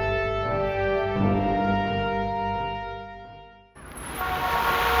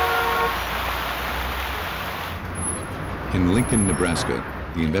 In Lincoln, Nebraska,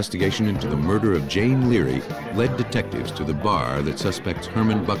 the investigation into the murder of Jane Leary led detectives to the bar that suspects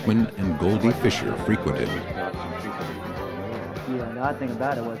Herman Buckman and Goldie Fisher frequented. Yeah, the odd thing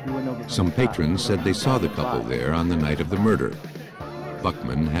about it was we wouldn't know. Some patrons said they saw the couple there on the night of the murder.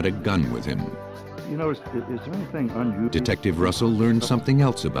 Buckman had a gun with him. You know, is there anything unusual? Detective Russell learned something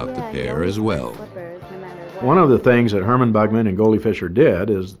else about the pair as well. One of the things that Herman Buckman and Goldie Fisher did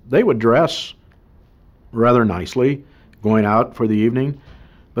is they would dress rather nicely going out for the evening,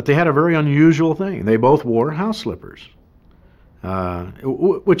 but they had a very unusual thing. They both wore house slippers,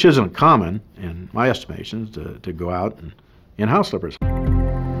 which isn't common in my estimations to go out in house slippers.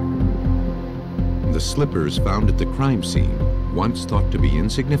 The slippers found at the crime scene, once thought to be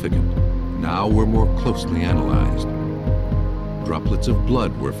insignificant, now were more closely analyzed. Droplets of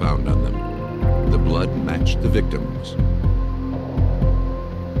blood were found on them. The blood matched the victim's.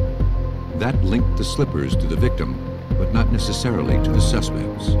 That linked the slippers to the victim, but not necessarily to the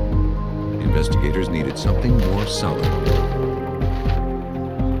suspects. Investigators needed something more solid.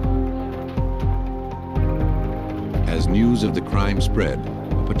 As news of the crime spread,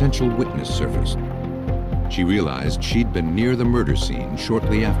 a potential witness surfaced. She realized she'd been near the murder scene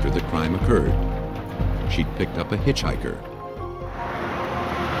shortly after the crime occurred. She'd picked up a hitchhiker.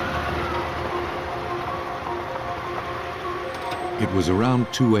 It was around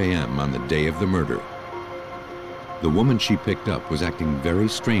 2 a.m. on the day of the murder. The woman she picked up was acting very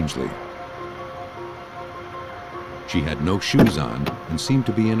strangely. She had no shoes on and seemed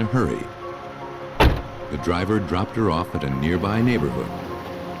to be in a hurry. The driver dropped her off at a nearby neighborhood,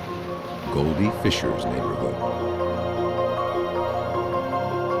 Goldie Fisher's neighborhood.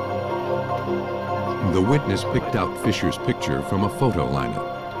 The witness picked out Fisher's picture from a photo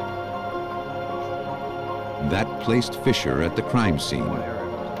lineup. That placed Fisher at the crime scene,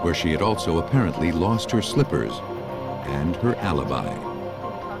 where she had also apparently lost her slippers and her alibi.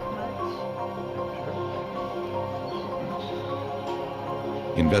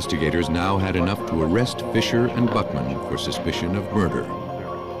 Investigators now had enough to arrest Fisher and Buckman for suspicion of murder.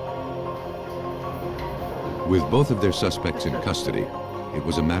 With both of their suspects in custody, it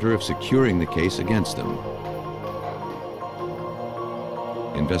was a matter of securing the case against them.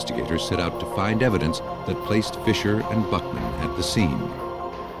 Investigators set out to find evidence that placed Fisher and Buckman at the scene.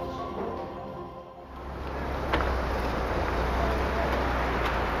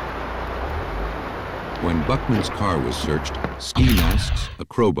 When Buckman's car was searched, ski masks, a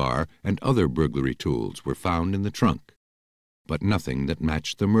crowbar, and other burglary tools were found in the trunk, but nothing that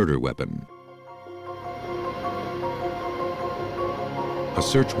matched the murder weapon. A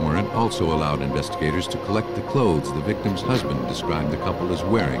search warrant also allowed investigators to collect the clothes the victim's husband described the couple as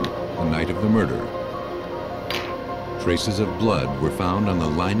wearing the night of the murder. Traces of blood were found on the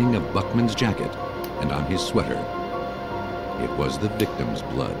lining of Buckman's jacket and on his sweater. It was the victim's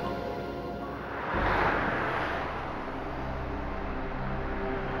blood.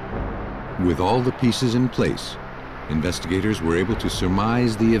 With all the pieces in place, investigators were able to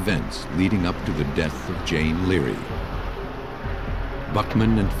surmise the events leading up to the death of Jane Leary.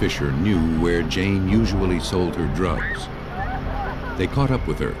 Buckman and Fisher knew where Jane usually sold her drugs. They caught up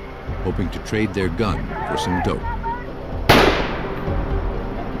with her, hoping to trade their gun for some dope.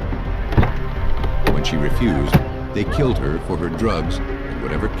 When she refused, they killed her for her drugs and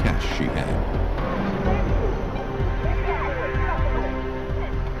whatever cash she had.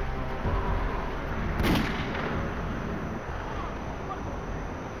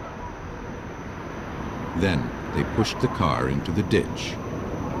 Then they pushed the car into the ditch.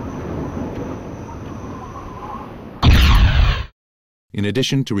 In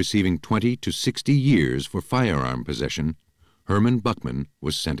addition to receiving 20 to 60 years for firearm possession, Herman Buckman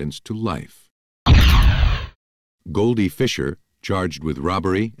was sentenced to life. Goldie Fisher, charged with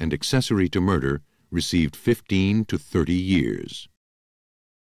robbery and accessory to murder, received 15 to 30 years.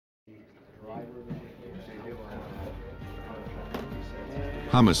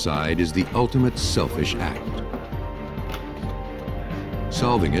 Homicide is the ultimate selfish act.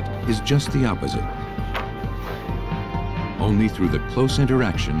 Solving it is just the opposite. Only through the close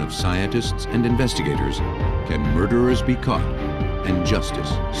interaction of scientists and investigators can murderers be caught and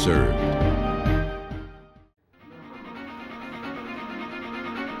justice served.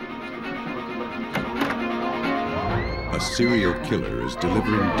 A serial killer is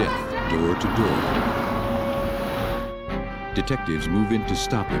delivering death door to door. Detectives move in to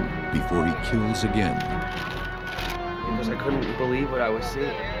stop him before he kills again. because I couldn't believe what I was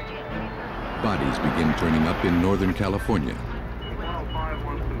seeing. Bodies begin turning up in Northern California.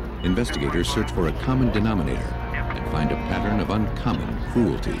 Investigators search for a common denominator and find a pattern of uncommon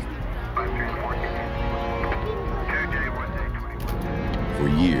cruelty. For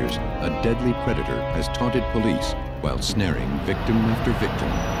years, a deadly predator has taunted police while snaring victim after victim.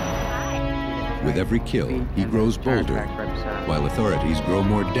 With every kill, he grows bolder, while authorities grow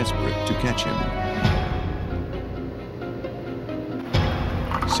more desperate to catch him.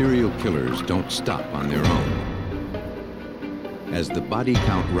 Serial killers don't stop on their own. As the body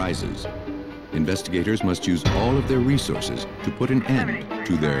count rises, investigators must use all of their resources to put an end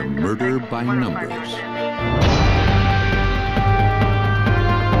to their murder by numbers.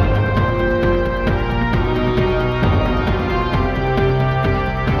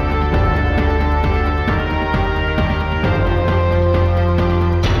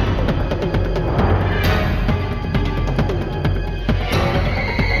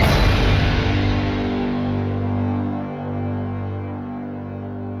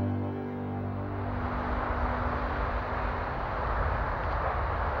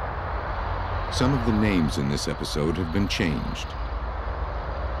 Some of the names in this episode have been changed.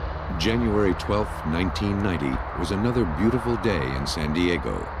 January 12, 1990 was another beautiful day in San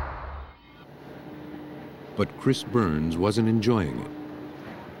Diego. But Chris Burns wasn't enjoying it.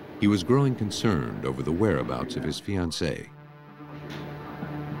 He was growing concerned over the whereabouts of his fiancée.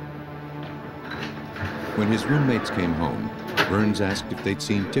 When his roommates came home, Burns asked if they'd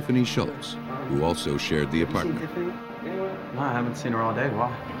seen Tiffany Schultz, who also shared the apartment. No, I haven't seen her all day.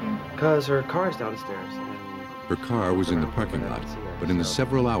 Why? Because her car's downstairs. Her car was in the parking lot, but in the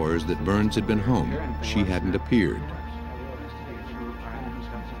several hours that Burns had been home, she hadn't appeared.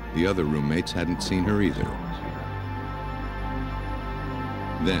 The other roommates hadn't seen her either.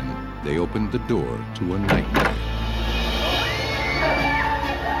 Then they opened the door to a nightmare.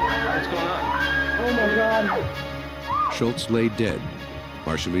 What's going on? Oh my God! Schultz lay dead,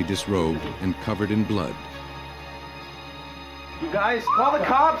 partially disrobed and covered in blood. You guys, call the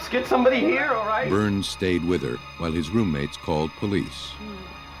cops. Get somebody here, all right? Burns stayed with her while his roommates called police.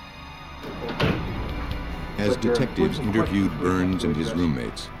 As detectives interviewed Burns and his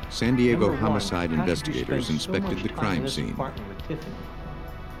roommates, San Diego homicide investigators inspected the crime scene.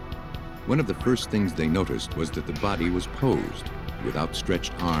 One of the first things they noticed was that the body was posed, with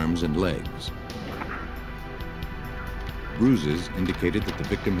outstretched arms and legs. Bruises indicated that the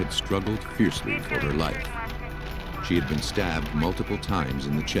victim had struggled fiercely for her life. She had been stabbed multiple times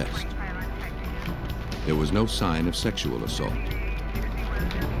in the chest. There was no sign of sexual assault.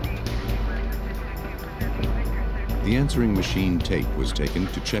 The answering machine tape was taken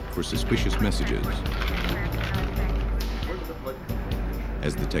to check for suspicious messages.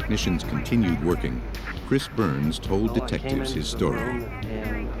 As the technicians continued working, Chris Burns told detectives his story.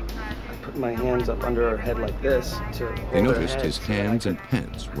 And I put my hands up under her head like this to hold They her noticed head his so hands and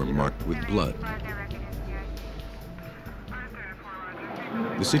pants were marked with blood.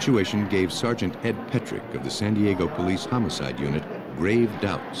 The situation gave Sergeant Ed Petrick of the San Diego Police Homicide Unit grave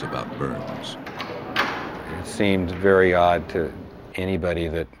doubts about Burns. It seemed very odd to anybody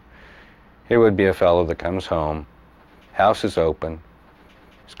that here would be a fellow that comes home, house is open,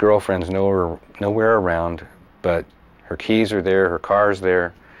 his girlfriend's nowhere around, but her keys are there, her car's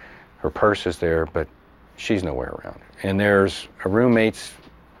there, her purse is there, but she's nowhere around. And there's a roommate's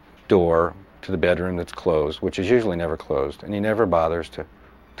door to the bedroom that's closed, which is usually never closed, and he never bothers to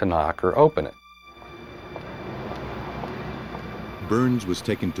knock or open it. Burns was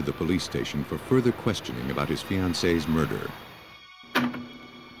taken to the police station for further questioning about his fiancée's murder.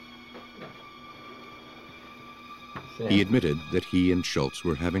 He admitted that he and Schultz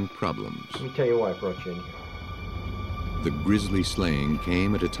were having problems. Let me tell you why I brought you in here. The grisly slaying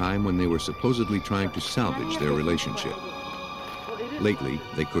came at a time when they were supposedly trying to salvage their relationship. Lately,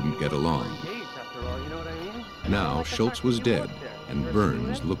 they couldn't get along. Now, Schultz was dead, and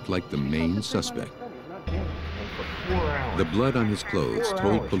Burns looked like the main suspect. The blood on his clothes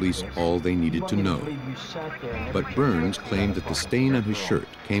told police all they needed to know. But Burns claimed that the stain on his shirt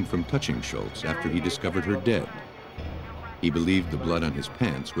came from touching Schultz after he discovered her dead. He believed the blood on his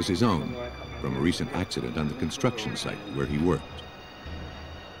pants was his own, from a recent accident on the construction site where he worked.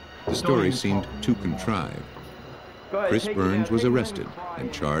 The story seemed too contrived. Chris Burns was arrested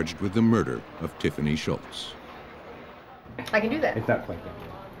and charged with the murder of Tiffany Schultz. I can do that. It's not quite that.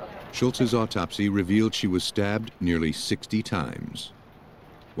 Schultz's autopsy revealed she was stabbed nearly 60 times.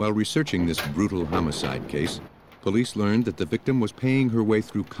 While researching this brutal homicide case, police learned that the victim was paying her way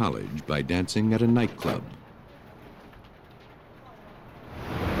through college by dancing at a nightclub.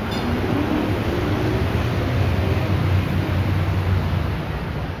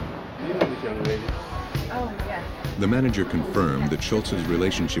 The manager confirmed that Schultz's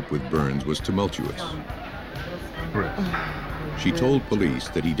relationship with Burns was tumultuous. She told police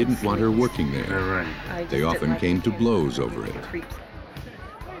that he didn't want her working there. They often came to blows over it.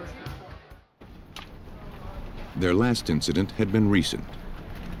 Their last incident had been recent.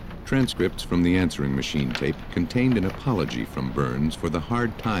 Transcripts from the answering machine tape contained an apology from Burns for the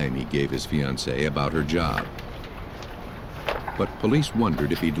hard time he gave his fiancée about her job. But police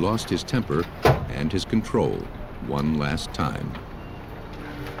wondered if he'd lost his temper and his control one last time.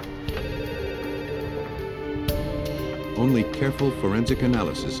 Only careful forensic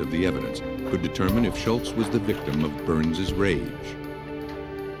analysis of the evidence could determine if Schultz was the victim of Burns's rage.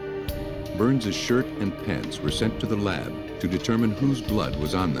 Burns's shirt and pants were sent to the lab to determine whose blood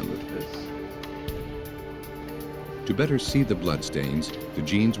was on them. To better see the bloodstains, the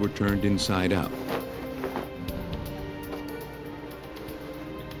jeans were turned inside out.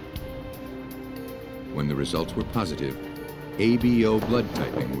 When the results were positive, ABO blood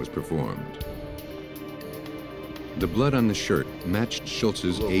typing was performed. The blood on the shirt matched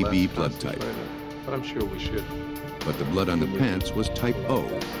Schultz's AB blood type. But I'm sure we should. But the blood on the pants was type O,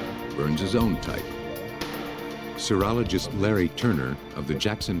 Burns's own type. Serologist Larry Turner of the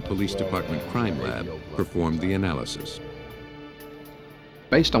Jackson Police Department Crime Lab performed the analysis.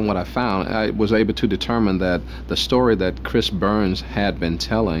 Based on what I found, I was able to determine that the story that Chris Burns had been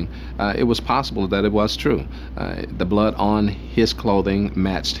telling, it was possible that it was true. The blood on his clothing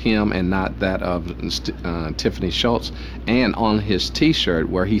matched him and not that of Tiffany Schultz, and on his t-shirt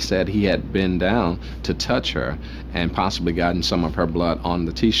where he said he had bent down to touch her and possibly gotten some of her blood on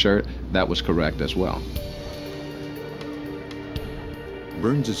the t-shirt, that was correct as well.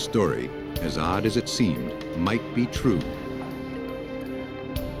 Burns's story, as odd as it seemed, might be true.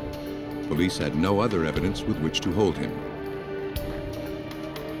 Police had no other evidence with which to hold him.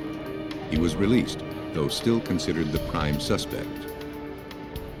 He was released, though still considered the prime suspect.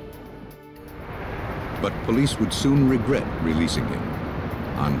 But police would soon regret releasing him.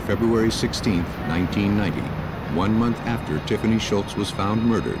 On February 16, 1990, 1 month after Tiffany Schultz was found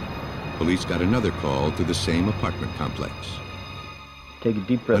murdered, police got another call to the same apartment complex. Take a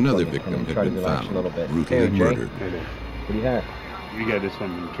deep breath. Another victim had been found, brutally murdered. What do you have? You got this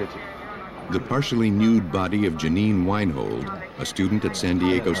one in the kitchen. The partially nude body of Janine Weinhold, a student at San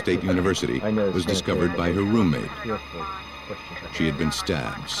Diego State University, was discovered by her roommate. She had been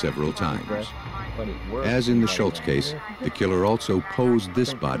stabbed several times. As in the Schultz case, the killer also posed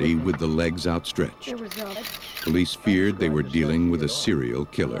this body with the legs outstretched. Police feared they were dealing with a serial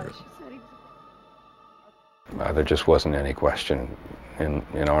killer. There just wasn't any question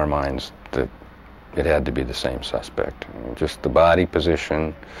in our minds that it had to be the same suspect. Just the body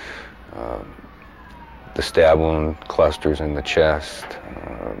position, the stab wound clusters in the chest,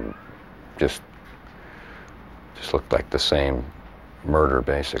 just looked like the same murder,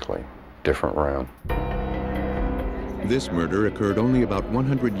 basically, different room. This murder occurred only about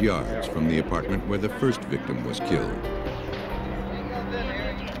 100 yards from the apartment where the first victim was killed.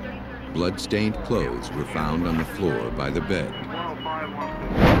 Blood-stained clothes were found on the floor by the bed.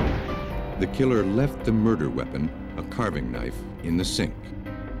 The killer left the murder weapon, a carving knife, in the sink.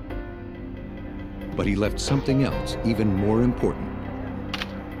 But he left something else even more important.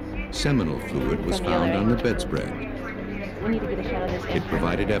 Seminal fluid was found on the bedspread. It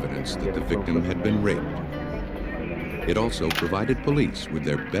provided evidence that the victim had been raped. It also provided police with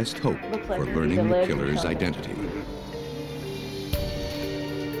their best hope for learning the killer's identity.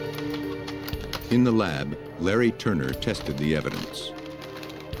 In the lab, Larry Turner tested the evidence.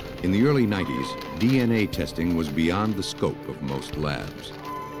 In the early 90s, DNA testing was beyond the scope of most labs.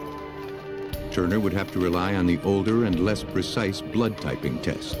 Turner would have to rely on the older and less precise blood typing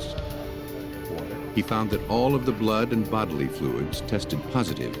tests. He found that all of the blood and bodily fluids tested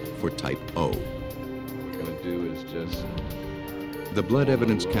positive for type O. What we're going to do is just... The blood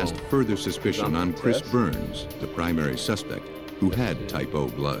evidence cast further suspicion on Chris Burns, the primary suspect, who had type O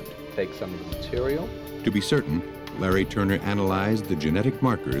blood. Take some of the material. To be certain, Larry Turner analyzed the genetic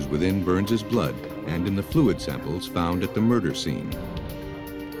markers within Burns's blood and in the fluid samples found at the murder scene.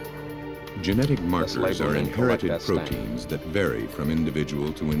 Genetic markers are inherited proteins that vary from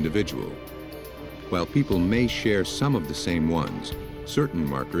individual to individual. While people may share some of the same ones, certain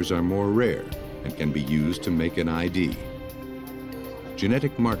markers are more rare and can be used to make an ID.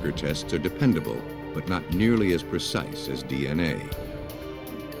 Genetic marker tests are dependable, but not nearly as precise as DNA.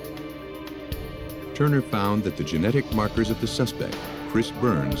 Turner found that the genetic markers of the suspect, Chris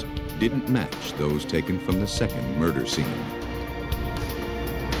Burns, didn't match those taken from the second murder scene.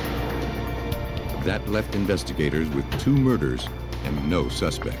 That left investigators with 2 murders and no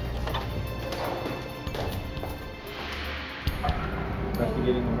suspect.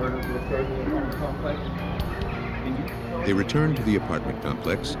 Investigating the murder that occurred in the apartment complex. They returned to the apartment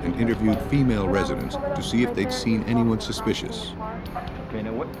complex and interviewed female residents to see if they'd seen anyone suspicious. Okay,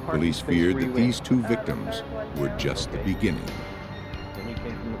 now what part Police of the space feared were you that in? these two victims were just the beginning. And he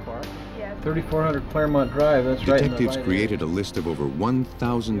came from the park? 3400 Claremont Drive, that's right. Detectives created a list of over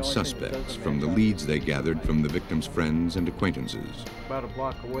 1,000 suspects from the leads they gathered from the victim's friends and acquaintances. About a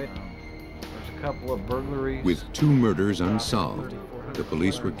block away. There's a couple of burglaries. With 2 murders unsolved, the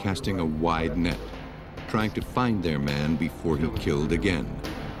police were casting a wide net, trying to find their man before he killed again.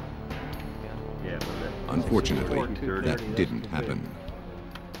 Unfortunately, that didn't happen.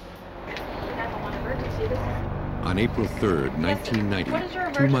 On April 3rd,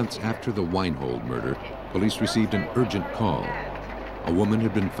 1990, 2 months after the Weinhold murder, police received an urgent call. A woman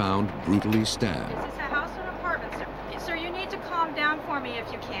had been found brutally stabbed. This is a house and apartment, sir. Sir, you need to calm down for me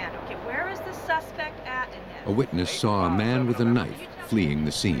if you can. Okay, where is the suspect at in this? A witness saw a man with a knife fleeing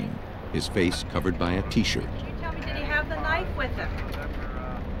the scene, his face covered by a t-shirt. Can you tell me, did he have the knife with him?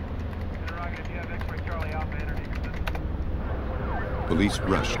 Police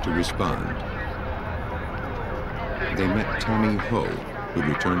rushed to respond. They met Tammy Ho, who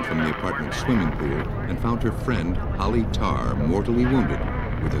returned from the apartment swimming pool and found her friend, Holly Tarr, mortally wounded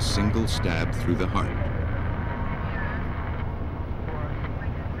with a single stab through the heart.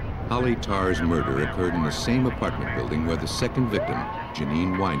 Holly Tarr's murder occurred in the same apartment building where the second victim,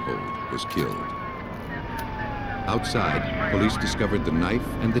 Janine Weinhold, was killed. Outside, police discovered the knife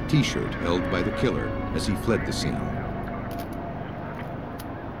and the t-shirt held by the killer as he fled the scene.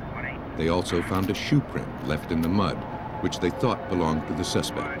 They also found a shoe print left in the mud, which they thought belonged to the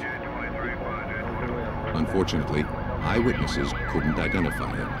suspect. Unfortunately, eyewitnesses couldn't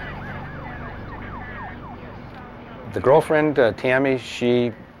identify him. The girlfriend, Tammy,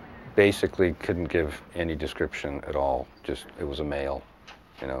 she basically couldn't give any description at all. Just, it was a male,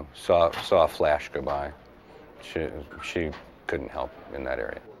 you know, saw a flash go by. She couldn't help in that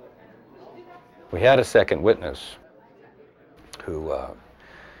area. We had a second witness who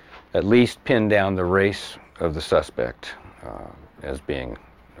at least pinned down the race of the suspect as being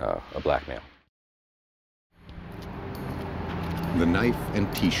a black male. The knife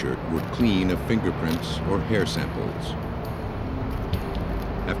and t-shirt were clean of fingerprints or hair samples.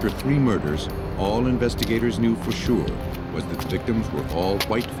 After 3 murders, all investigators knew for sure was that the victims were all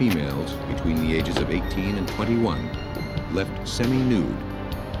white females between the ages of 18 and 21, left semi-nude,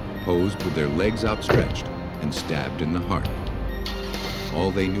 posed with their legs outstretched and stabbed in the heart. All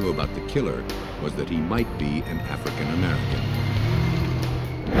they knew about the killer was that he might be an African American.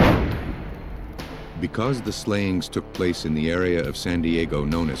 Because the slayings took place in the area of San Diego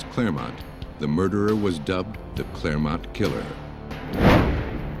known as Claremont, the murderer was dubbed the Claremont Killer.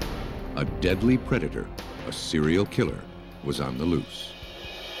 A deadly predator, a serial killer, was on the loose.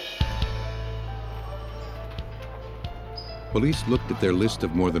 Police looked at their list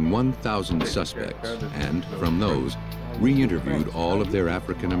of more than 1,000 suspects and, from those, re-interviewed all of their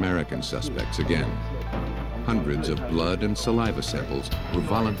African American suspects again. Hundreds of blood and saliva samples were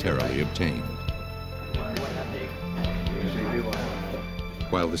voluntarily obtained.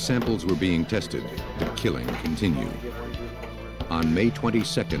 While the samples were being tested, the killing continued. On May 22,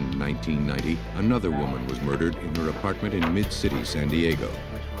 1990, another woman was murdered in her apartment in Mid-City, San Diego.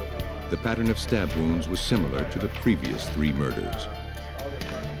 The pattern of stab wounds was similar to the previous 3 murders.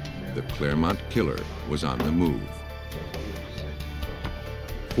 The Claremont Killer was on the move.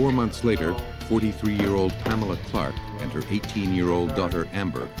 4 months later, 43-year-old Pamela Clark and her 18-year-old daughter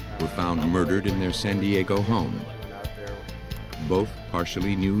Amber were found murdered in their San Diego home. Both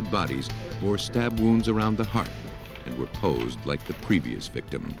partially nude bodies bore stab wounds around the heart and were posed like the previous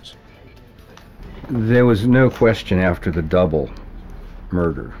victims. There was no question after the double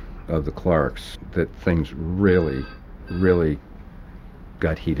murder of the Clarks that things really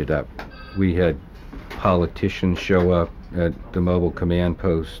got heated up. We had politicians show up at the mobile command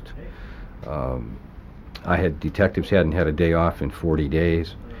post. I had detectives hadn't had a day off in 40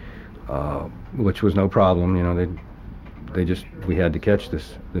 days, which was no problem. You know, we had to catch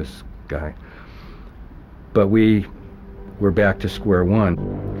this guy. But we were back to square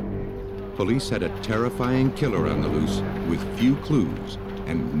one. Police had a terrifying killer on the loose with few clues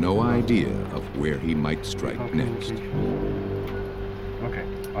and no idea of where he might strike next.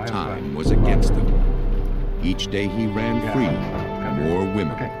 Time was against them. Each day he ran free, more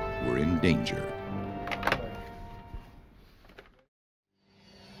women were in danger.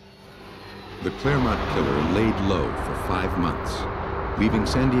 The Claremont Killer laid low for 5 months, leaving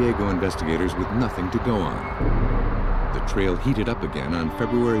San Diego investigators with nothing to go on. The trail heated up again on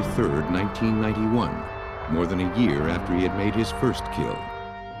February 3rd, 1991, more than a year after he had made his first kill.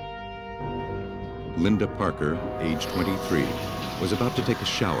 Linda Parker, age 23, was about to take a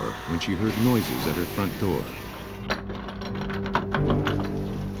shower when she heard noises at her front door.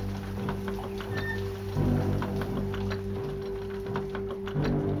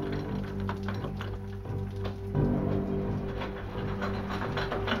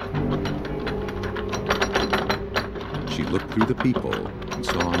 She looked through the peephole and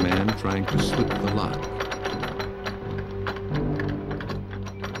saw a man trying to slip the lock.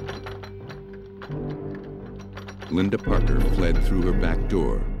 Linda Parker fled through her back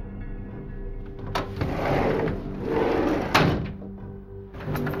door.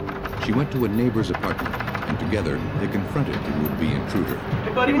 She went to a neighbor's apartment, and together they confronted the would-be intruder,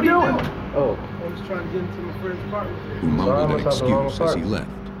 Hey, buddy, what are you doing? Oh, I was trying to get into my friend's apartment. who mumbled an excuse as he left.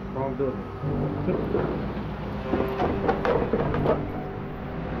 Wrong building.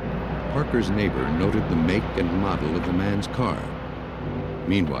 Parker's neighbor noted the make and model of the man's car.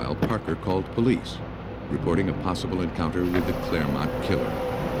 Meanwhile, Parker called police, reporting a possible encounter with the Claremont killer.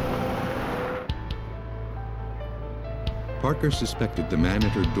 Parker suspected the man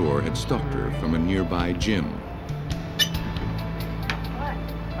at her door had stalked her from a nearby gym.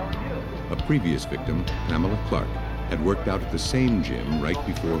 A previous victim, Pamela Clark, had worked out at the same gym right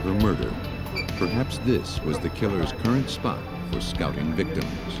before her murder. Perhaps this was the killer's current spot for scouting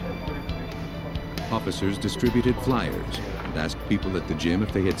victims. Officers distributed flyers and asked people at the gym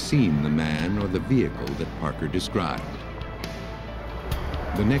if they had seen the man or the vehicle that Parker described.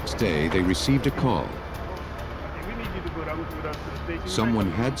 The next day, they received a call.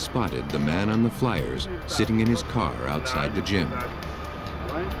 Someone had spotted the man on the flyers sitting in his car outside the gym.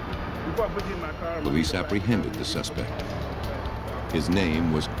 Police apprehended the suspect. His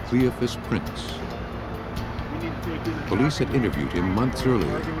name was Cleophas Prince. Police had interviewed him months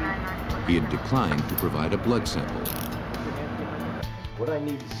earlier. He had declined to provide a blood sample.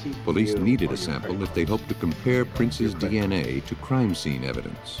 Police needed a sample if they hoped to compare Prince's DNA to crime scene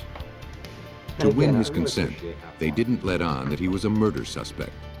evidence. To win his consent, they didn't let on that he was a murder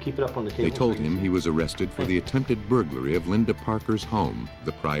suspect. Keep it up on the table. They told him he was arrested for the attempted burglary of Linda Parker's home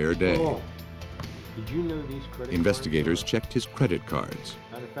the prior day. Did you know these credit Investigators checked his credit cards.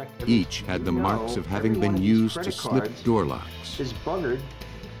 Each had the marks of having been used to slip door locks. is buggered.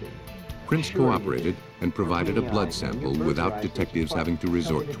 Prince cooperated and provided a blood sample without detectives having to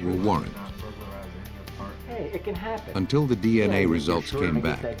resort to a warrant. Hey, it can happen. Until the DNA results came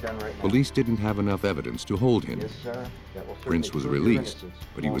back, police didn't have enough evidence to hold him. Prince was released,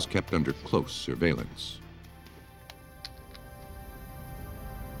 but he was kept under close surveillance.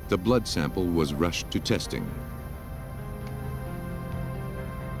 The blood sample was rushed to testing.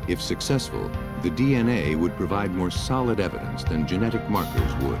 If successful, the DNA would provide more solid evidence than genetic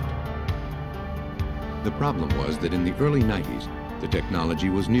markers would. The problem was that in the early 90s, the technology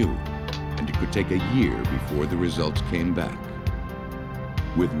was new, and it could take a year before the results came back.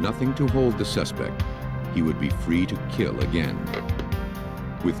 With nothing to hold the suspect, he would be free to kill again.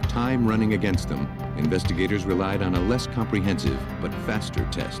 With time running against them, investigators relied on a less comprehensive but faster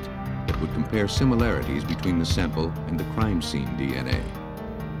test that would compare similarities between the sample and the crime scene DNA.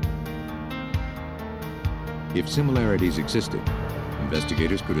 If similarities existed,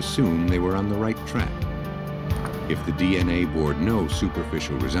 investigators could assume they were on the right track. If the DNA bore no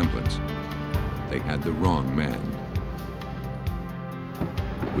superficial resemblance, they had the wrong man.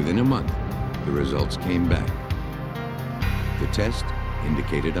 Within a month, the results came back. The test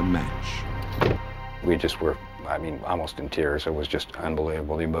indicated a match. We just were, almost in tears. It was just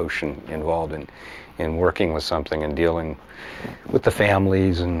unbelievable emotion involved in working with something and dealing with the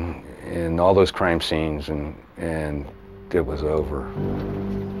families and all those crime scenes, and it was over.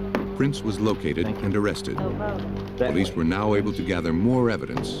 Prince was located and arrested. Police were now able to gather more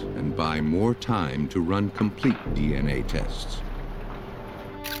evidence and buy more time to run complete DNA tests.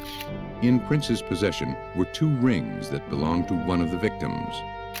 In Prince's possession were 2 rings that belonged to one of the victims.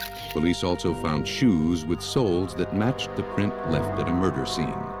 Police also found shoes with soles that matched the print left at a murder scene.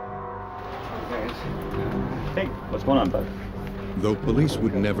 Hey, what's going on, bud? Though police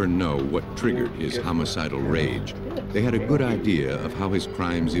would never know what triggered his homicidal rage, they had a good idea of how his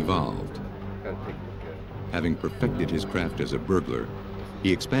crimes evolved. Having perfected his craft as a burglar,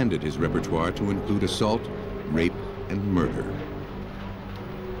 he expanded his repertoire to include assault, rape, and murder.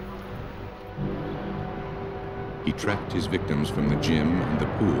 He tracked his victims from the gym and the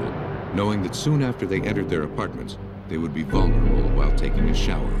pool, knowing that soon after they entered their apartments, they would be vulnerable while taking a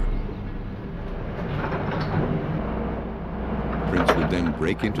shower. Prince would then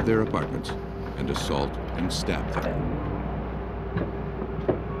break into their apartments and assault and stab them.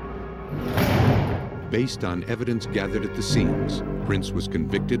 Based on evidence gathered at the scenes, Prince was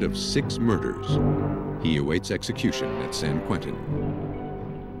convicted of 6 murders. He awaits execution at San Quentin.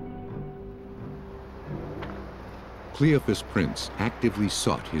 Cleophas Prince actively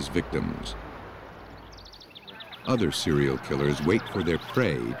sought his victims. Other serial killers wait for their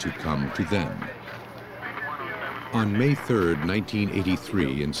prey to come to them. On May 3rd,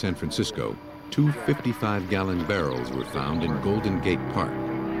 1983, in San Francisco, 2 55-gallon barrels were found in Golden Gate Park.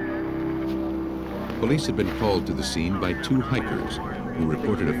 Police had been called to the scene by 2 hikers who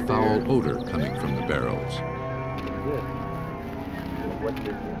reported a foul odor coming from the barrels.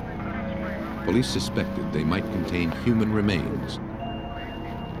 Police suspected they might contain human remains.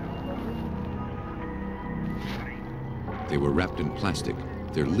 They were wrapped in plastic,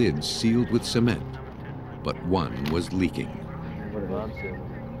 their lids sealed with cement, but one was leaking.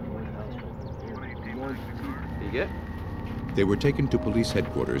 They were taken to police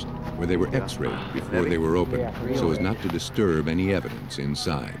headquarters where they were x-rayed before they were opened so as not to disturb any evidence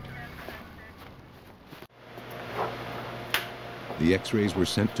inside. The x-rays were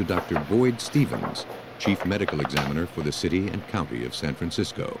sent to Dr. Boyd Stevens, chief medical examiner for the city and county of San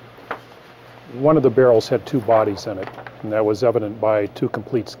Francisco. One of the barrels had 2 bodies in it, and that was evident by 2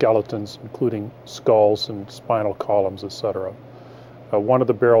 complete skeletons, including skulls and spinal columns, etc. One of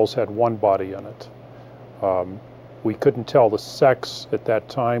the barrels had 1 body in it. We couldn't tell the sex at that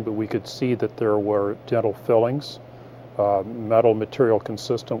time, but we could see that there were dental fillings, metal material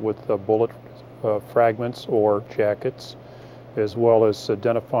consistent with bullet fragments or jackets, as well as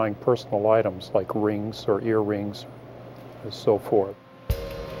identifying personal items like rings or earrings and so forth.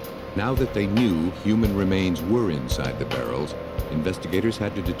 Now that they knew human remains were inside the barrels, investigators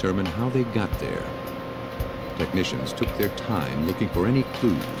had to determine how they got there. Technicians took their time looking for any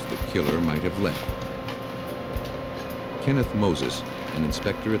clues the killer might have left. Kenneth Moses, an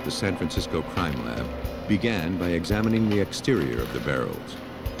inspector at the San Francisco Crime Lab, began by examining the exterior of the barrels.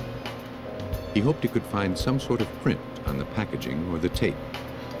 He hoped he could find some sort of print on the packaging or the tape.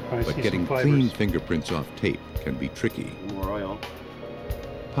 But getting clean fingerprints off tape can be tricky. More oil.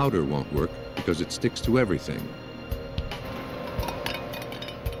 Powder won't work because it sticks to everything.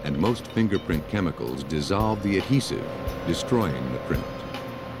 And most fingerprint chemicals dissolve the adhesive, destroying the print.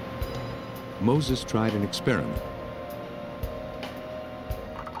 Moses tried an experiment.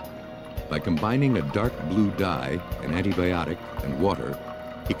 By combining a dark blue dye, an antibiotic, and water,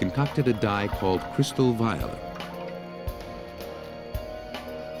 he concocted a dye called crystal violet.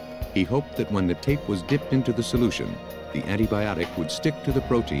 He hoped that when the tape was dipped into the solution, the antibiotic would stick to the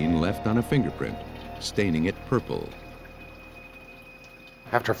protein left on a fingerprint, staining it purple.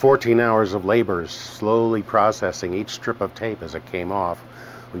 After 14 hours of labor, slowly processing each strip of tape as it came off,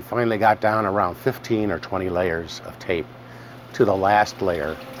 we finally got down around 15 or 20 layers of tape to the last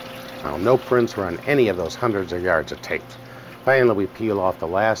layer. Now, no prints were on any of those hundreds of yards of tape. Finally, we peel off the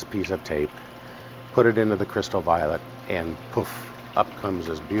last piece of tape, put it into the crystal violet, and poof, up comes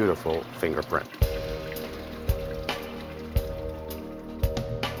this beautiful fingerprint.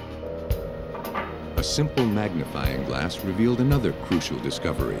 A simple magnifying glass revealed another crucial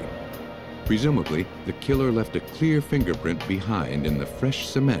discovery. Presumably, the killer left a clear fingerprint behind in the fresh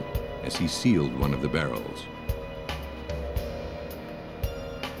cement as he sealed one of the barrels.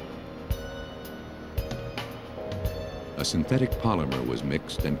 A synthetic polymer was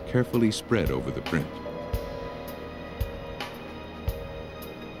mixed and carefully spread over the print.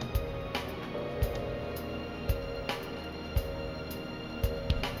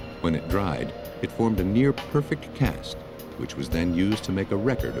 When it dried, it formed a near-perfect cast, which was then used to make a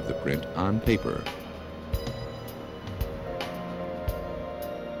record of the print on paper.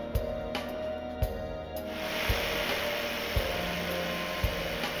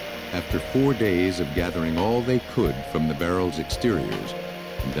 After 4 days of gathering all they could from the barrel's exteriors,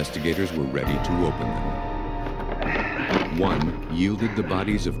 investigators were ready to open them. One yielded the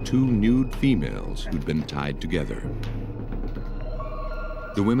bodies of 2 nude females who'd been tied together.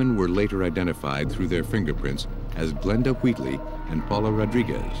 The women were later identified through their fingerprints as Glenda Wheatley and Paula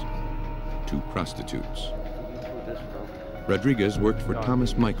Rodriguez, 2 prostitutes. Rodriguez worked for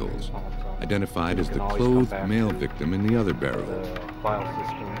Thomas Michaels, identified as the clothed male victim in the other barrel.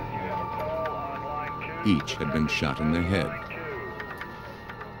 Each had been shot in the head.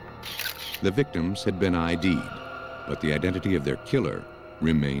 The victims had been ID'd, but the identity of their killer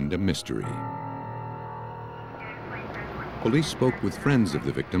remained a mystery. Police spoke with friends of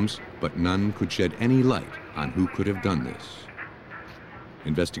the victims, but none could shed any light on who could have done this.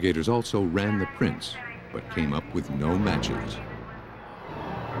 Investigators also ran the prints, but came up with no matches.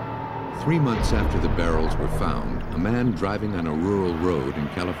 3 months after the barrels were found, a man driving on a rural road in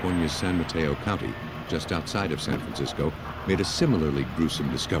California's San Mateo County just outside of San Francisco, made a similarly gruesome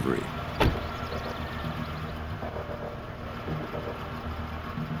discovery.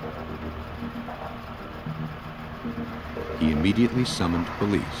 He immediately summoned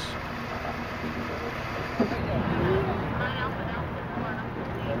police.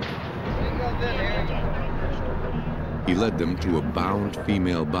 He led them to a bound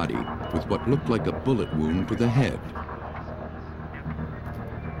female body with what looked like a bullet wound to the head.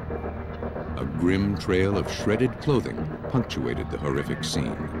 A grim trail of shredded clothing punctuated the horrific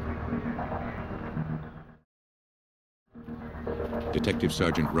scene. Detective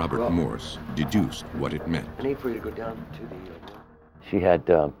Sergeant Robert Morse deduced what it meant. I need for you to go down to the... She had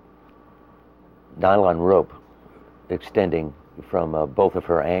nylon rope extending from both of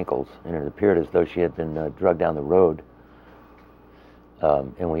her ankles, and it appeared as though she had been dragged down the road.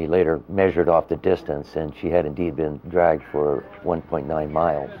 And we later measured off the distance, and she had indeed been dragged for 1.9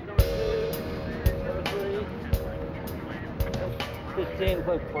 miles. 15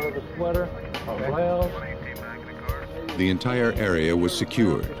 was part of a sweater, a blouse. The entire area was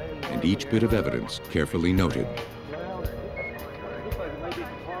secured, and each bit of evidence carefully noted.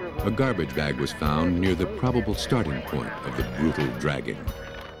 A garbage bag was found near the probable starting point of the brutal dragging.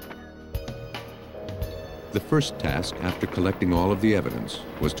 The first task after collecting all of the evidence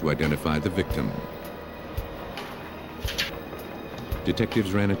was to identify the victim.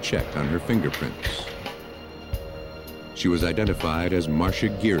 Detectives ran a check on her fingerprints. She was identified as Marcia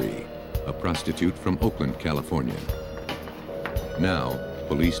Geary, a prostitute from Oakland, California. Now,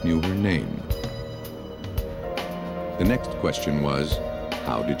 police knew her name. The next question was,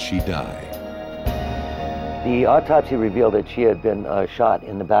 how did she die? The autopsy revealed that she had been shot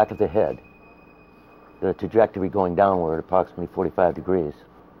in the back of the head, the trajectory going downward approximately 45 degrees.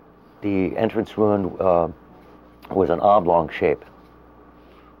 The entrance wound was an oblong shape,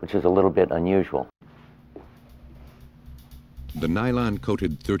 which is a little bit unusual. The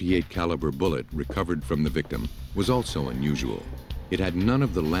nylon-coated .38 caliber bullet recovered from the victim was also unusual. It had none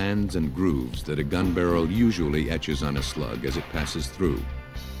of the lands and grooves that a gun barrel usually etches on a slug as it passes through.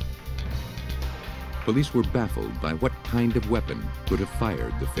 Police were baffled by what kind of weapon could have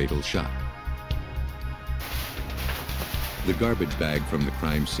fired the fatal shot. The garbage bag from the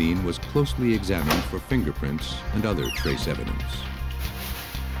crime scene was closely examined for fingerprints and other trace evidence.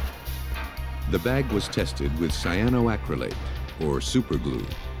 The bag was tested with cyanoacrylate, or superglue.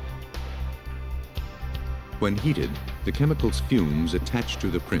 When heated, the chemical's fumes attached to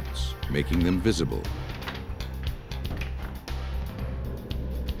the prints, making them visible.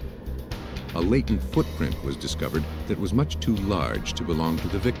 A latent footprint was discovered that was much too large to belong to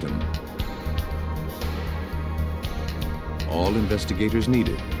the victim. All investigators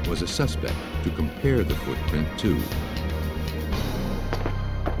needed was a suspect to compare the footprint to.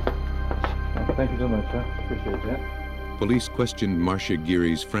 Thank you so much, sir. Appreciate that. Police questioned Marcia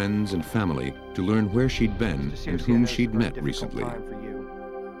Geary's friends and family to learn where she'd been and whom she'd met recently.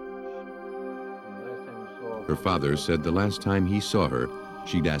 Her father said the last time he saw her,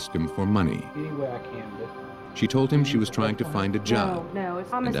 she'd asked him for money. She told him she was trying to find a job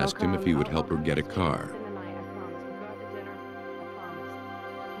and asked him if he would help her get a car.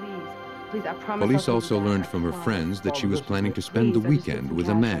 Police also learned from her friends that she was planning to spend the weekend with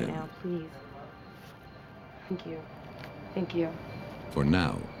a man. Thank you. Thank you. For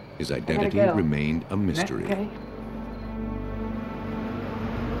now, his identity remained a mystery. Okay.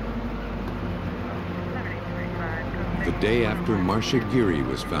 The day after Marcia Geary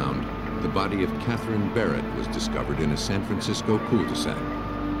was found, the body of Catherine Barrett was discovered in a San Francisco cul-de-sac.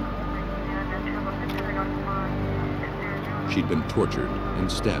 She'd been tortured and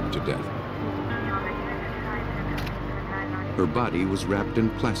stabbed to death. Her body was wrapped in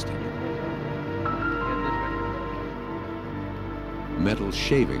plastic. Metal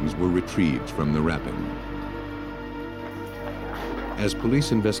shavings were retrieved from the wrapping. As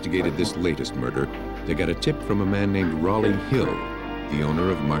police investigated this latest murder, they got a tip from a man named Raleigh Hill, the owner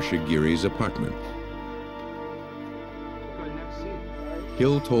of Marcia Geary's apartment.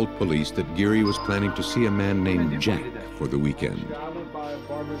 Hill told police that Geary was planning to see a man named Jack for the weekend.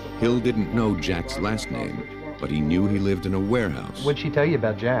 Hill didn't know Jack's last name, but he knew he lived in a warehouse. What'd she tell you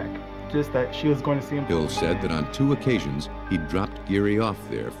about Jack? Just that she was going to see him. Hill said that on 2 occasions, he dropped Geary off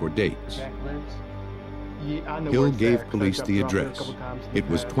there for dates. Hill gave police the address. It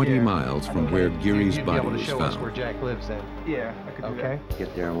was 20 miles from where Geary's body was found. Where Jack lives at. Yeah, I could do that.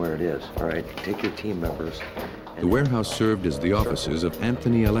 Get there and where it is. All right, take your team members. The warehouse served as the offices of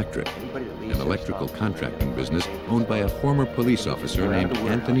Anthony Electric, an electrical contracting business owned by a former police officer named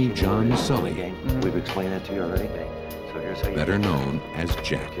Anthony John Sully. We've explained that to you already. So better known as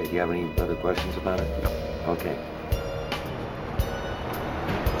Jack. Okay, do you have any other questions about it? No. Okay.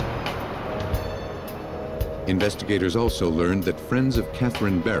 Investigators also learned that friends of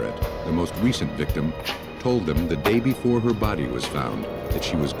Catherine Barrett, the most recent victim, told them the day before her body was found that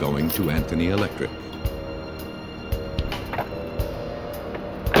she was going to Anthony Electric.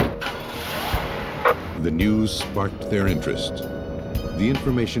 The news sparked their interest. The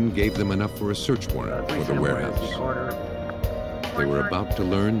information gave them enough for a search warrant for the warehouse. They were about to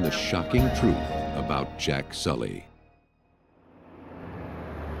learn the shocking truth about Jack Sully.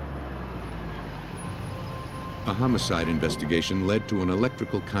 A homicide investigation led to an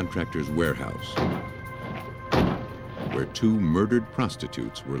electrical contractor's warehouse, where 2 murdered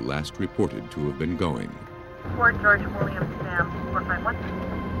prostitutes were last reported to have been going. Fort George William Sam 451.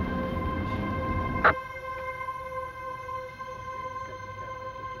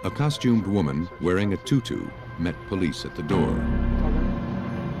 A costumed woman wearing a tutu met police at the door.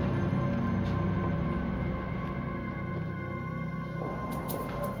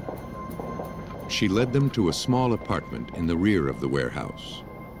 She led them to a small apartment in the rear of the warehouse.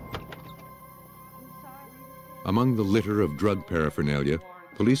 Among the litter of drug paraphernalia,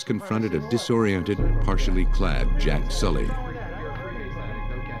 police confronted a disoriented, partially clad Jack Sully.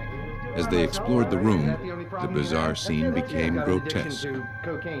 As they explored the room, the bizarre scene became grotesque.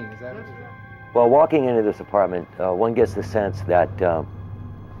 Well, walking into this apartment, one gets the sense that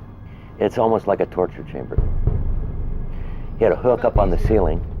it's almost like a torture chamber. He had a hook up on the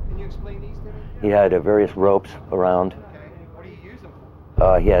ceiling. He had various ropes around.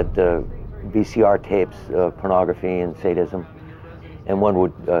 He had VCR tapes of pornography and sadism. And one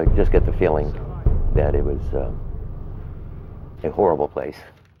would just get the feeling that it was a horrible place.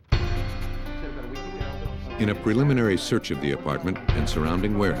 In a preliminary search of the apartment and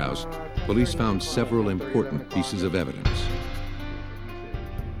surrounding warehouse, police found several important pieces of evidence,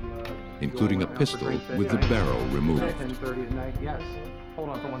 including a pistol with the barrel removed.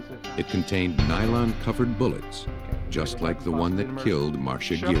 It contained nylon-covered bullets, just like the one that killed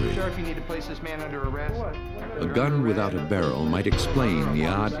Marcia Geary. A gun without a barrel might explain the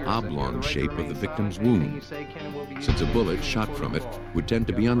odd oblong shape of the victim's wound, since a bullet shot from it would tend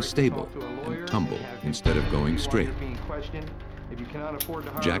to be unstable and tumble instead of going straight.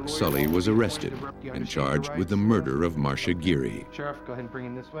 Jack Sully was arrested and charged with the murder of Marcia Geary. Sheriff, go ahead and bring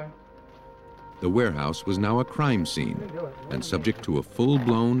him this way. The warehouse was now a crime scene and subject to a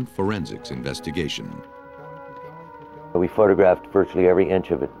full-blown forensics investigation. We photographed virtually every inch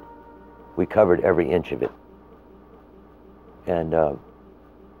of it. We covered every inch of it. And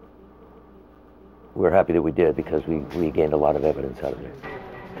we're happy that we did, because we gained a lot of evidence out of it.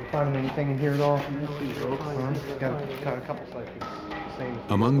 Finding anything in here at all? Got a couple same.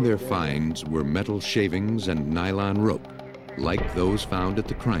 Among their finds were metal shavings and nylon rope, like those found at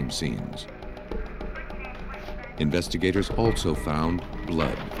the crime scenes. Investigators also found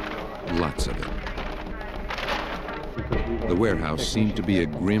blood, lots of it. The warehouse seemed to be a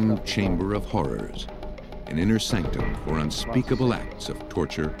grim chamber of horrors, an inner sanctum for unspeakable acts of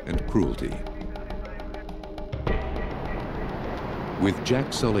torture and cruelty. With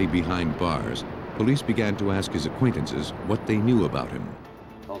Jack Sully behind bars, police began to ask his acquaintances what they knew about him.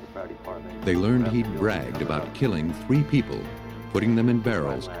 They learned he'd bragged about killing 3 people, putting them in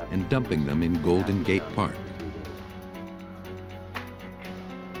barrels, and dumping them in Golden Gate Park.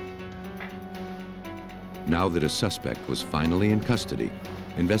 Now that a suspect was finally in custody,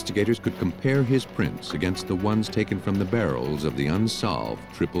 investigators could compare his prints against the ones taken from the barrels of the unsolved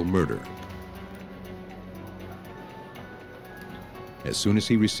triple murder. As soon as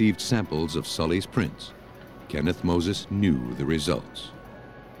he received samples of Sully's prints, Kenneth Moses knew the results.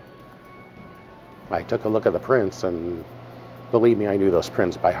 I took a look at the prints, and believe me, I knew those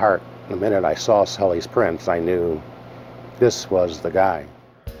prints by heart. The minute I saw Sully's prints, I knew this was the guy.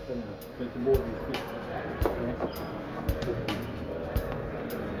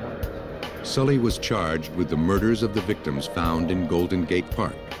 Sully was charged with the murders of the victims found in Golden Gate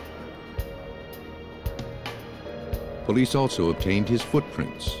Park. Police also obtained his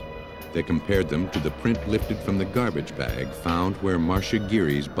footprints. They compared them to the print lifted from the garbage bag found where Marcia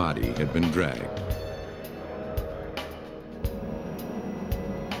Geary's body had been dragged.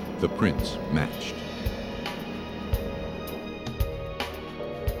 The prints matched.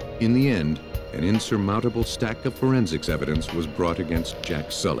 In the end, an insurmountable stack of forensics evidence was brought against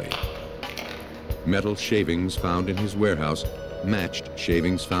Jack Sully. Metal shavings found in his warehouse matched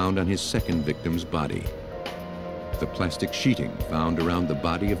shavings found on his second victim's body. The plastic sheeting found around the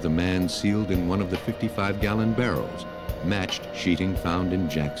body of the man sealed in one of the 55-gallon barrels matched sheeting found in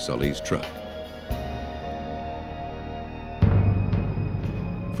Jack Sully's truck.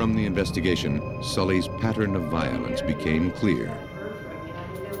 From the investigation, Sully's pattern of violence became clear.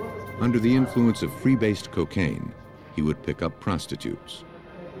 Under the influence of freebased cocaine, he would pick up prostitutes.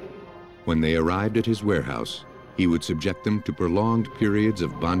 When they arrived at his warehouse, he would subject them to prolonged periods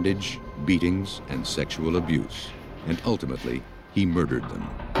of bondage, beatings, and sexual abuse, and ultimately, he murdered them.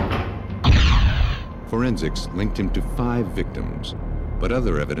 Forensics linked him to 5 victims, but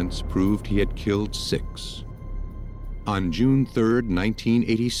other evidence proved he had killed 6. On June 3,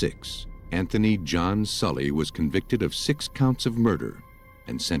 1986, Anthony John Sully was convicted of 6 counts of murder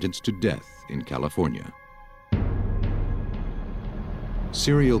and sentenced to death in California.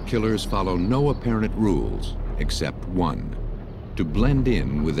 Serial killers follow no apparent rules except one: to blend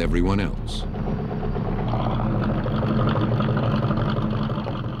in with everyone else.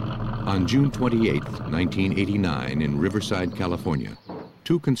 On June 28, 1989, in Riverside, California,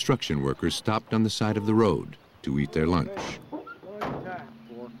 2 construction workers stopped on the side of the road to eat their lunch.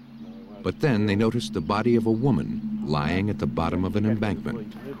 But then they noticed the body of a woman lying at the bottom of an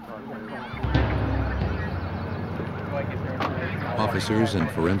embankment. Officers and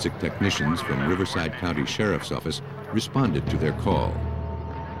forensic technicians from Riverside County Sheriff's Office responded to their call.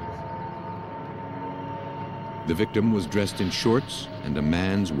 The victim was dressed in shorts and a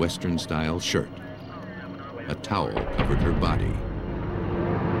man's Western-style shirt. A towel covered her body.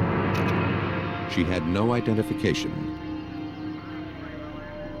 She had no identification.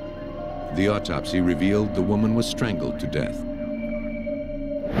 The autopsy revealed the woman was strangled to death.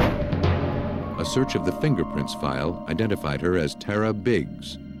 A search of the fingerprints file identified her as Tara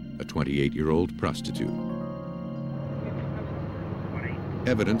Biggs, a 28-year-old prostitute.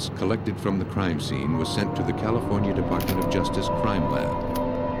 Evidence collected from the crime scene was sent to the California Department of Justice Crime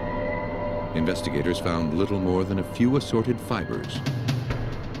Lab. Investigators found little more than a few assorted fibers.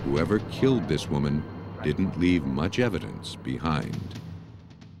 Whoever killed this woman didn't leave much evidence behind.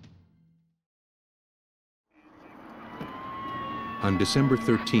 On December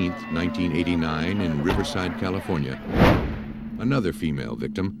 13, 1989, in Riverside, California, another female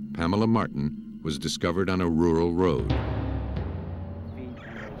victim, Pamela Martin, was discovered on a rural road.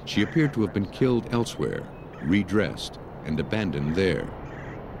 She appeared to have been killed elsewhere, redressed, and abandoned there.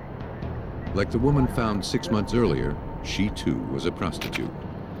 Like the woman found 6 months earlier, she too was a prostitute.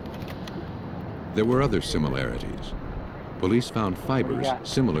 There were other similarities. Police found fibers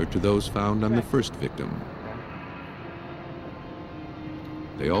similar to those found on the first victim.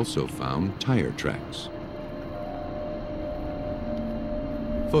 They also found tire tracks.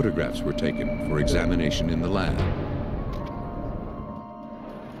 Photographs were taken for examination in the lab.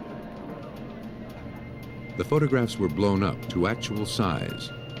 The photographs were blown up to actual size.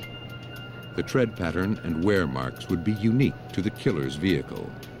 The tread pattern and wear marks would be unique to the killer's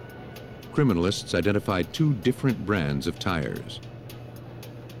vehicle. Criminalists identified 2 different brands of tires.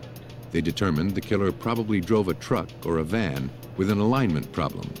 They determined the killer probably drove a truck or a van with an alignment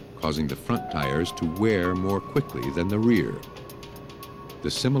problem, causing the front tires to wear more quickly than the rear.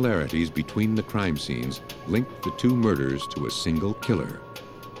 The similarities between the crime scenes linked the 2 murders to a single killer,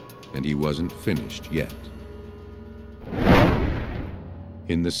 and he wasn't finished yet.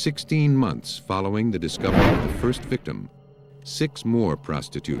 In the 16 months following the discovery of the first victim, 6 more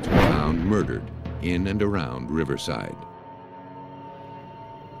prostitutes were found murdered in and around Riverside.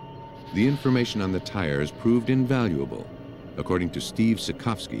 The information on the tires proved invaluable, according to Steve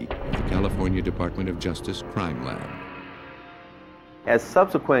Sikowski of the California Department of Justice Crime Lab. As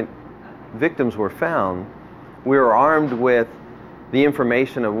subsequent victims were found, we were armed with the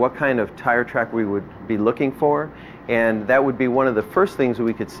information of what kind of tire track we would be looking for, and that would be one of the first things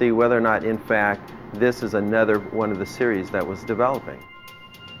we could see whether or not, in fact, this is another one of the series that was developing.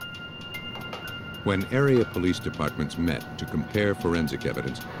 When area police departments met to compare forensic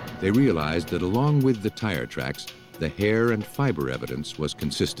evidence, they realized that along with the tire tracks, the hair and fiber evidence was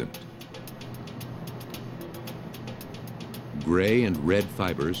consistent. Gray and red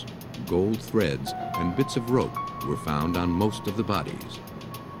fibers, gold threads, and bits of rope were found on most of the bodies.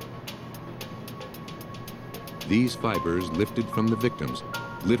 These fibers lifted from the victims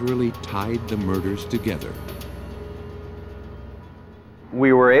literally tied the murders together.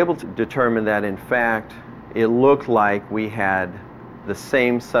 We were able to determine that, in fact, it looked like we had the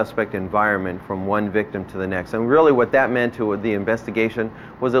same suspect environment from one victim to the next. And really what that meant to the investigation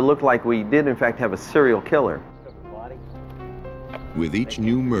was it looked like we did, in fact, have a serial killer. With each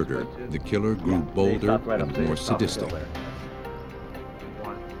new murder, the killer grew bolder and more sadistic.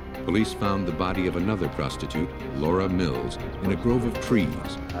 Police found the body of another prostitute, Laura Mills, in a grove of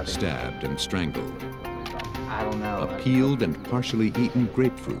trees, stabbed and strangled. I don't know. A peeled and partially eaten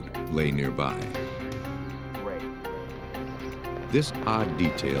grapefruit lay nearby. This odd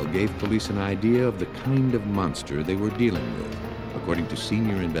detail gave police an idea of the kind of monster they were dealing with, according to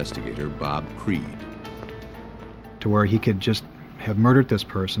senior investigator Bob Creed. To where he could just have murdered this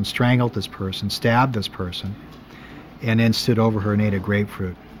person, strangled this person, stabbed this person, and then stood over her and ate a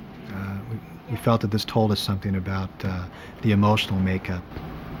grapefruit. We felt that this told us something about the emotional makeup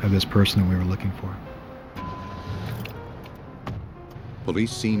of this person that we were looking for.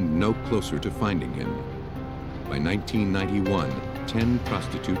 Police seemed no closer to finding him. By 1991, 10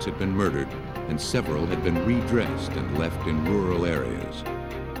 prostitutes had been murdered, and several had been redressed and left in rural areas.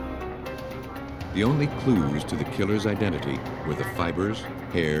 The only clues to the killer's identity were the fibers,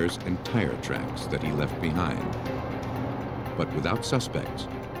 hairs, and tire tracks that he left behind. But without suspects,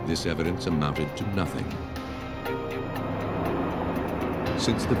 this evidence amounted to nothing.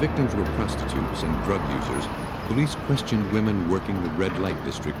 Since the victims were prostitutes and drug users, police questioned women working the red light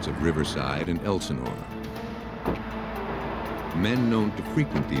districts of Riverside and Elsinore. Men known to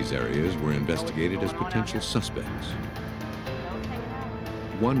frequent these areas were investigated as potential suspects.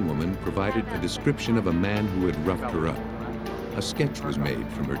 One woman provided a description of a man who had roughed her up. A sketch was made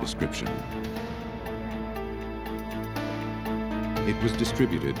from her description. It was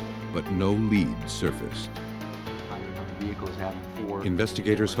distributed, but no leads surfaced.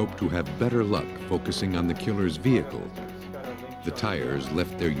 Investigators hoped to have better luck focusing on the killer's vehicle. The tires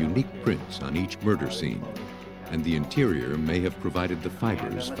left their unique prints on each murder scene, and the interior may have provided the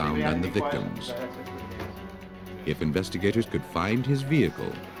fibers found on the victims. If investigators could find his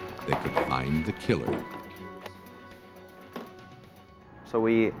vehicle, they could find the killer. So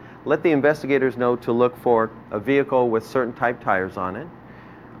we let the investigators know to look for a vehicle with certain type tires on it.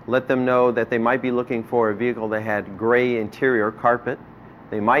 Let them know that they might be looking for a vehicle that had gray interior carpet.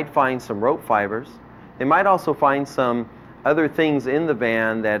 They might find some rope fibers. They might also find some other things in the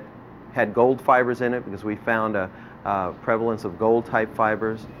van that had gold fibers in it, because we found a prevalence of gold type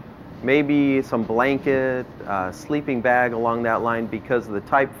fibers. Maybe some blanket, sleeping bag along that line, because of the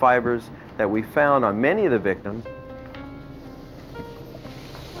type fibers that we found on many of the victims.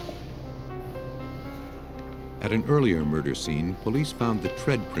 At an earlier murder scene, police found the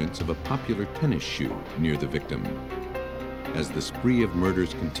tread prints of a popular tennis shoe near the victim. As the spree of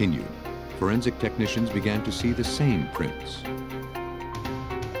murders continued, forensic technicians began to see the same prints.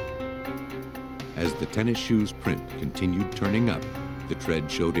 As the tennis shoe's print continued turning up, the tread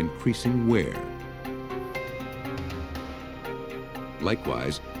showed increasing wear.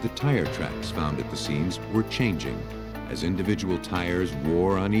 Likewise, the tire tracks found at the scenes were changing, as individual tires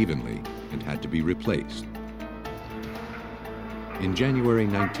wore unevenly and had to be replaced. In January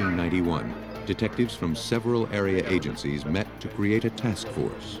 1991, detectives from several area agencies met to create a task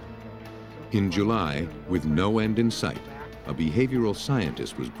force. In July, with no end in sight, a behavioral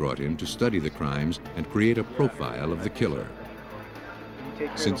scientist was brought in to study the crimes and create a profile of the killer.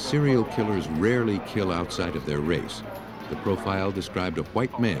 Since serial killers rarely kill outside of their race, the profile described a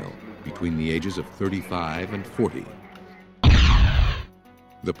white male between the ages of 35 and 40.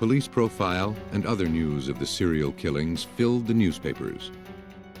 The police profile and other news of the serial killings filled the newspapers.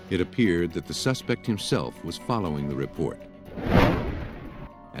 It appeared that the suspect himself was following the report,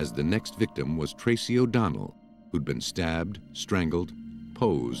 as the next victim was Tracy O'Donnell, who'd been stabbed, strangled,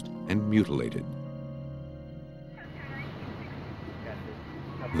 posed, and mutilated.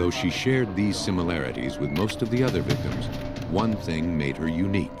 Though she shared these similarities with most of the other victims, one thing made her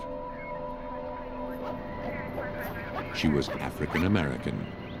unique. She was African American.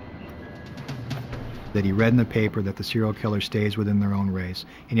 That he read in the paper that the serial killer stays within their own race,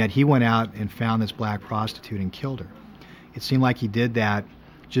 and yet he went out and found this black prostitute and killed her. It seemed like he did that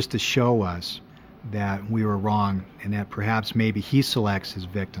just to show us that we were wrong, and that perhaps maybe he selects his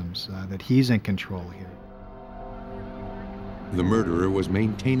victims, that he's in control here. The murderer was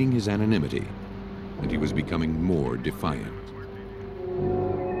maintaining his anonymity, and he was becoming more defiant.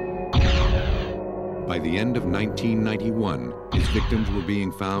 By the end of 1991, his victims were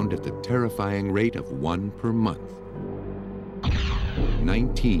being found at the terrifying rate of 1 per month.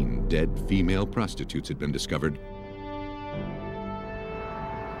 19 dead female prostitutes had been discovered,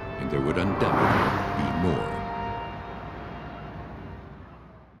 and there would undoubtedly be more.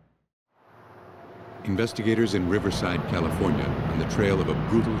 Investigators in Riverside, California, on the trail of a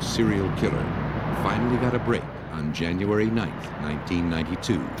brutal serial killer, finally got a break on January 9th,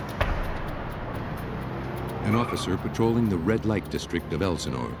 1992. An officer patrolling the red light district of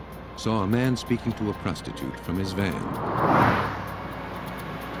Elsinore saw a man speaking to a prostitute from his van.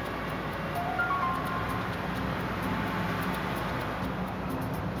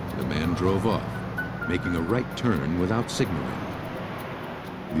 The man drove off, making a right turn without signaling.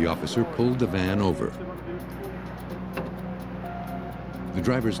 The officer pulled the van over. The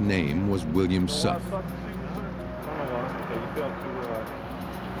driver's name was William Suff.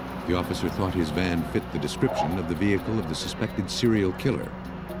 The officer thought his van fit the description of the vehicle of the suspected serial killer.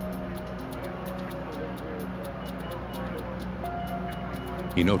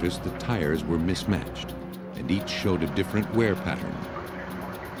 He noticed the tires were mismatched, and each showed a different wear pattern.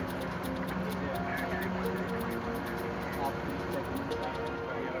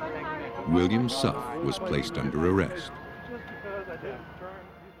 William Suff was placed under arrest.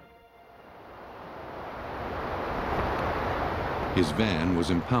 His van was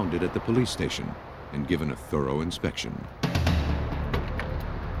impounded at the police station and given a thorough inspection.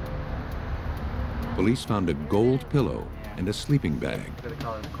 Police found a gold pillow and a sleeping bag. Look at the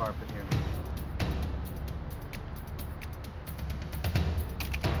color of the carpet here.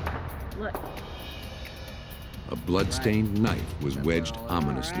 Look. A blood-stained knife was wedged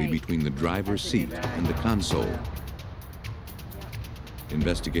ominously between the driver's seat and the console.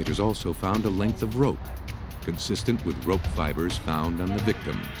 Investigators also found a length of rope, consistent with rope fibers found on the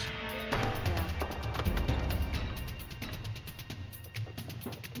victims.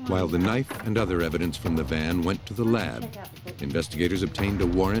 While the knife and other evidence from the van went to the lab, investigators obtained a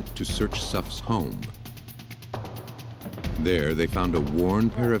warrant to search Suff's home. There, they found a worn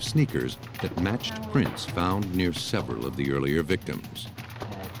pair of sneakers that matched prints found near several of the earlier victims.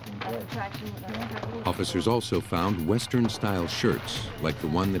 Officers also found Western-style shirts, like the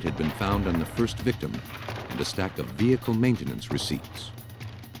one that had been found on the first victim, and a stack of vehicle maintenance receipts.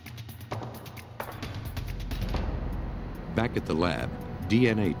 Back at the lab,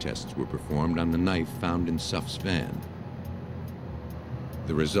 DNA tests were performed on the knife found in Suff's van.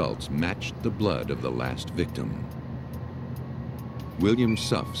 The results matched the blood of the last victim. William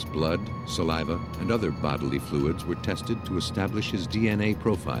Suff's blood, saliva, and other bodily fluids were tested to establish his DNA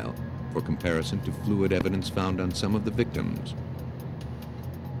profile for comparison to fluid evidence found on some of the victims.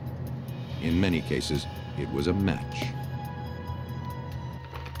 In many cases, it was a match.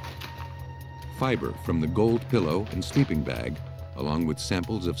 Fiber from the gold pillow and sleeping bag, along with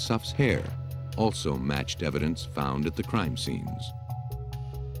samples of Suff's hair, also matched evidence found at the crime scenes.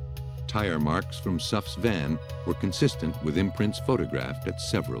 Tire marks from Suff's van were consistent with imprints photographed at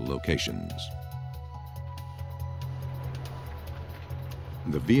several locations.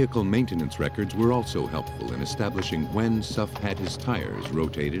 The vehicle maintenance records were also helpful in establishing when Suff had his tires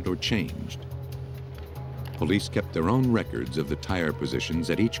rotated or changed. Police kept their own records of the tire positions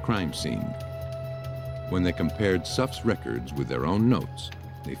at each crime scene. When they compared Suff's records with their own notes,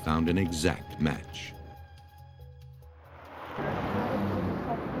 they found an exact match.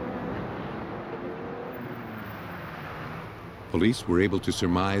 Police were able to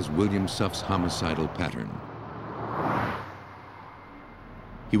surmise William Suff's homicidal pattern.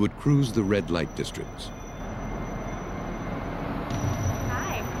 He would cruise the red light districts.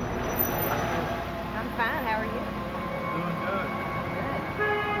 Hi. I'm fine. How are you? Doing good.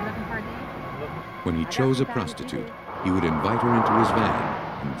 Good. You looking for a date? When he chose a prostitute, he would invite her into his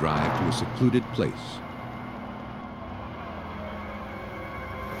van and drive to a secluded place.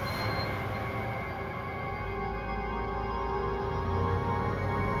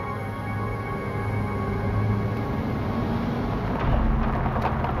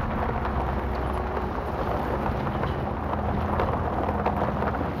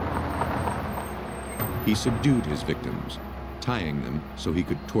 He subdued his victims, tying them so he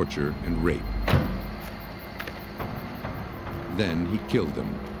could torture and rape. Then he killed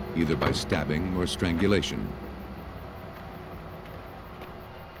them, either by stabbing or strangulation.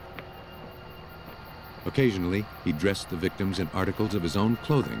 Occasionally, he dressed the victims in articles of his own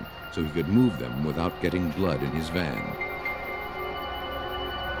clothing so he could move them without getting blood in his van.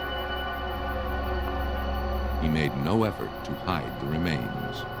 He made no effort to hide the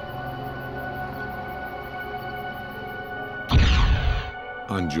remains.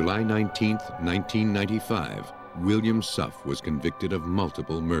 On July 19, 1995, William Suff was convicted of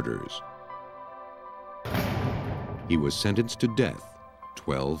multiple murders. He was sentenced to death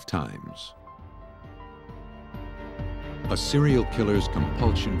 12 times. A serial killer's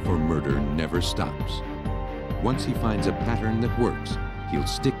compulsion for murder never stops. Once he finds a pattern that works, he'll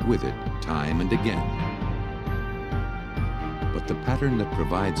stick with it time and again. But the pattern that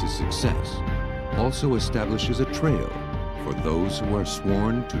provides his success also establishes a trail for those who are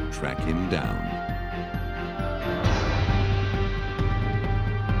sworn to track him down.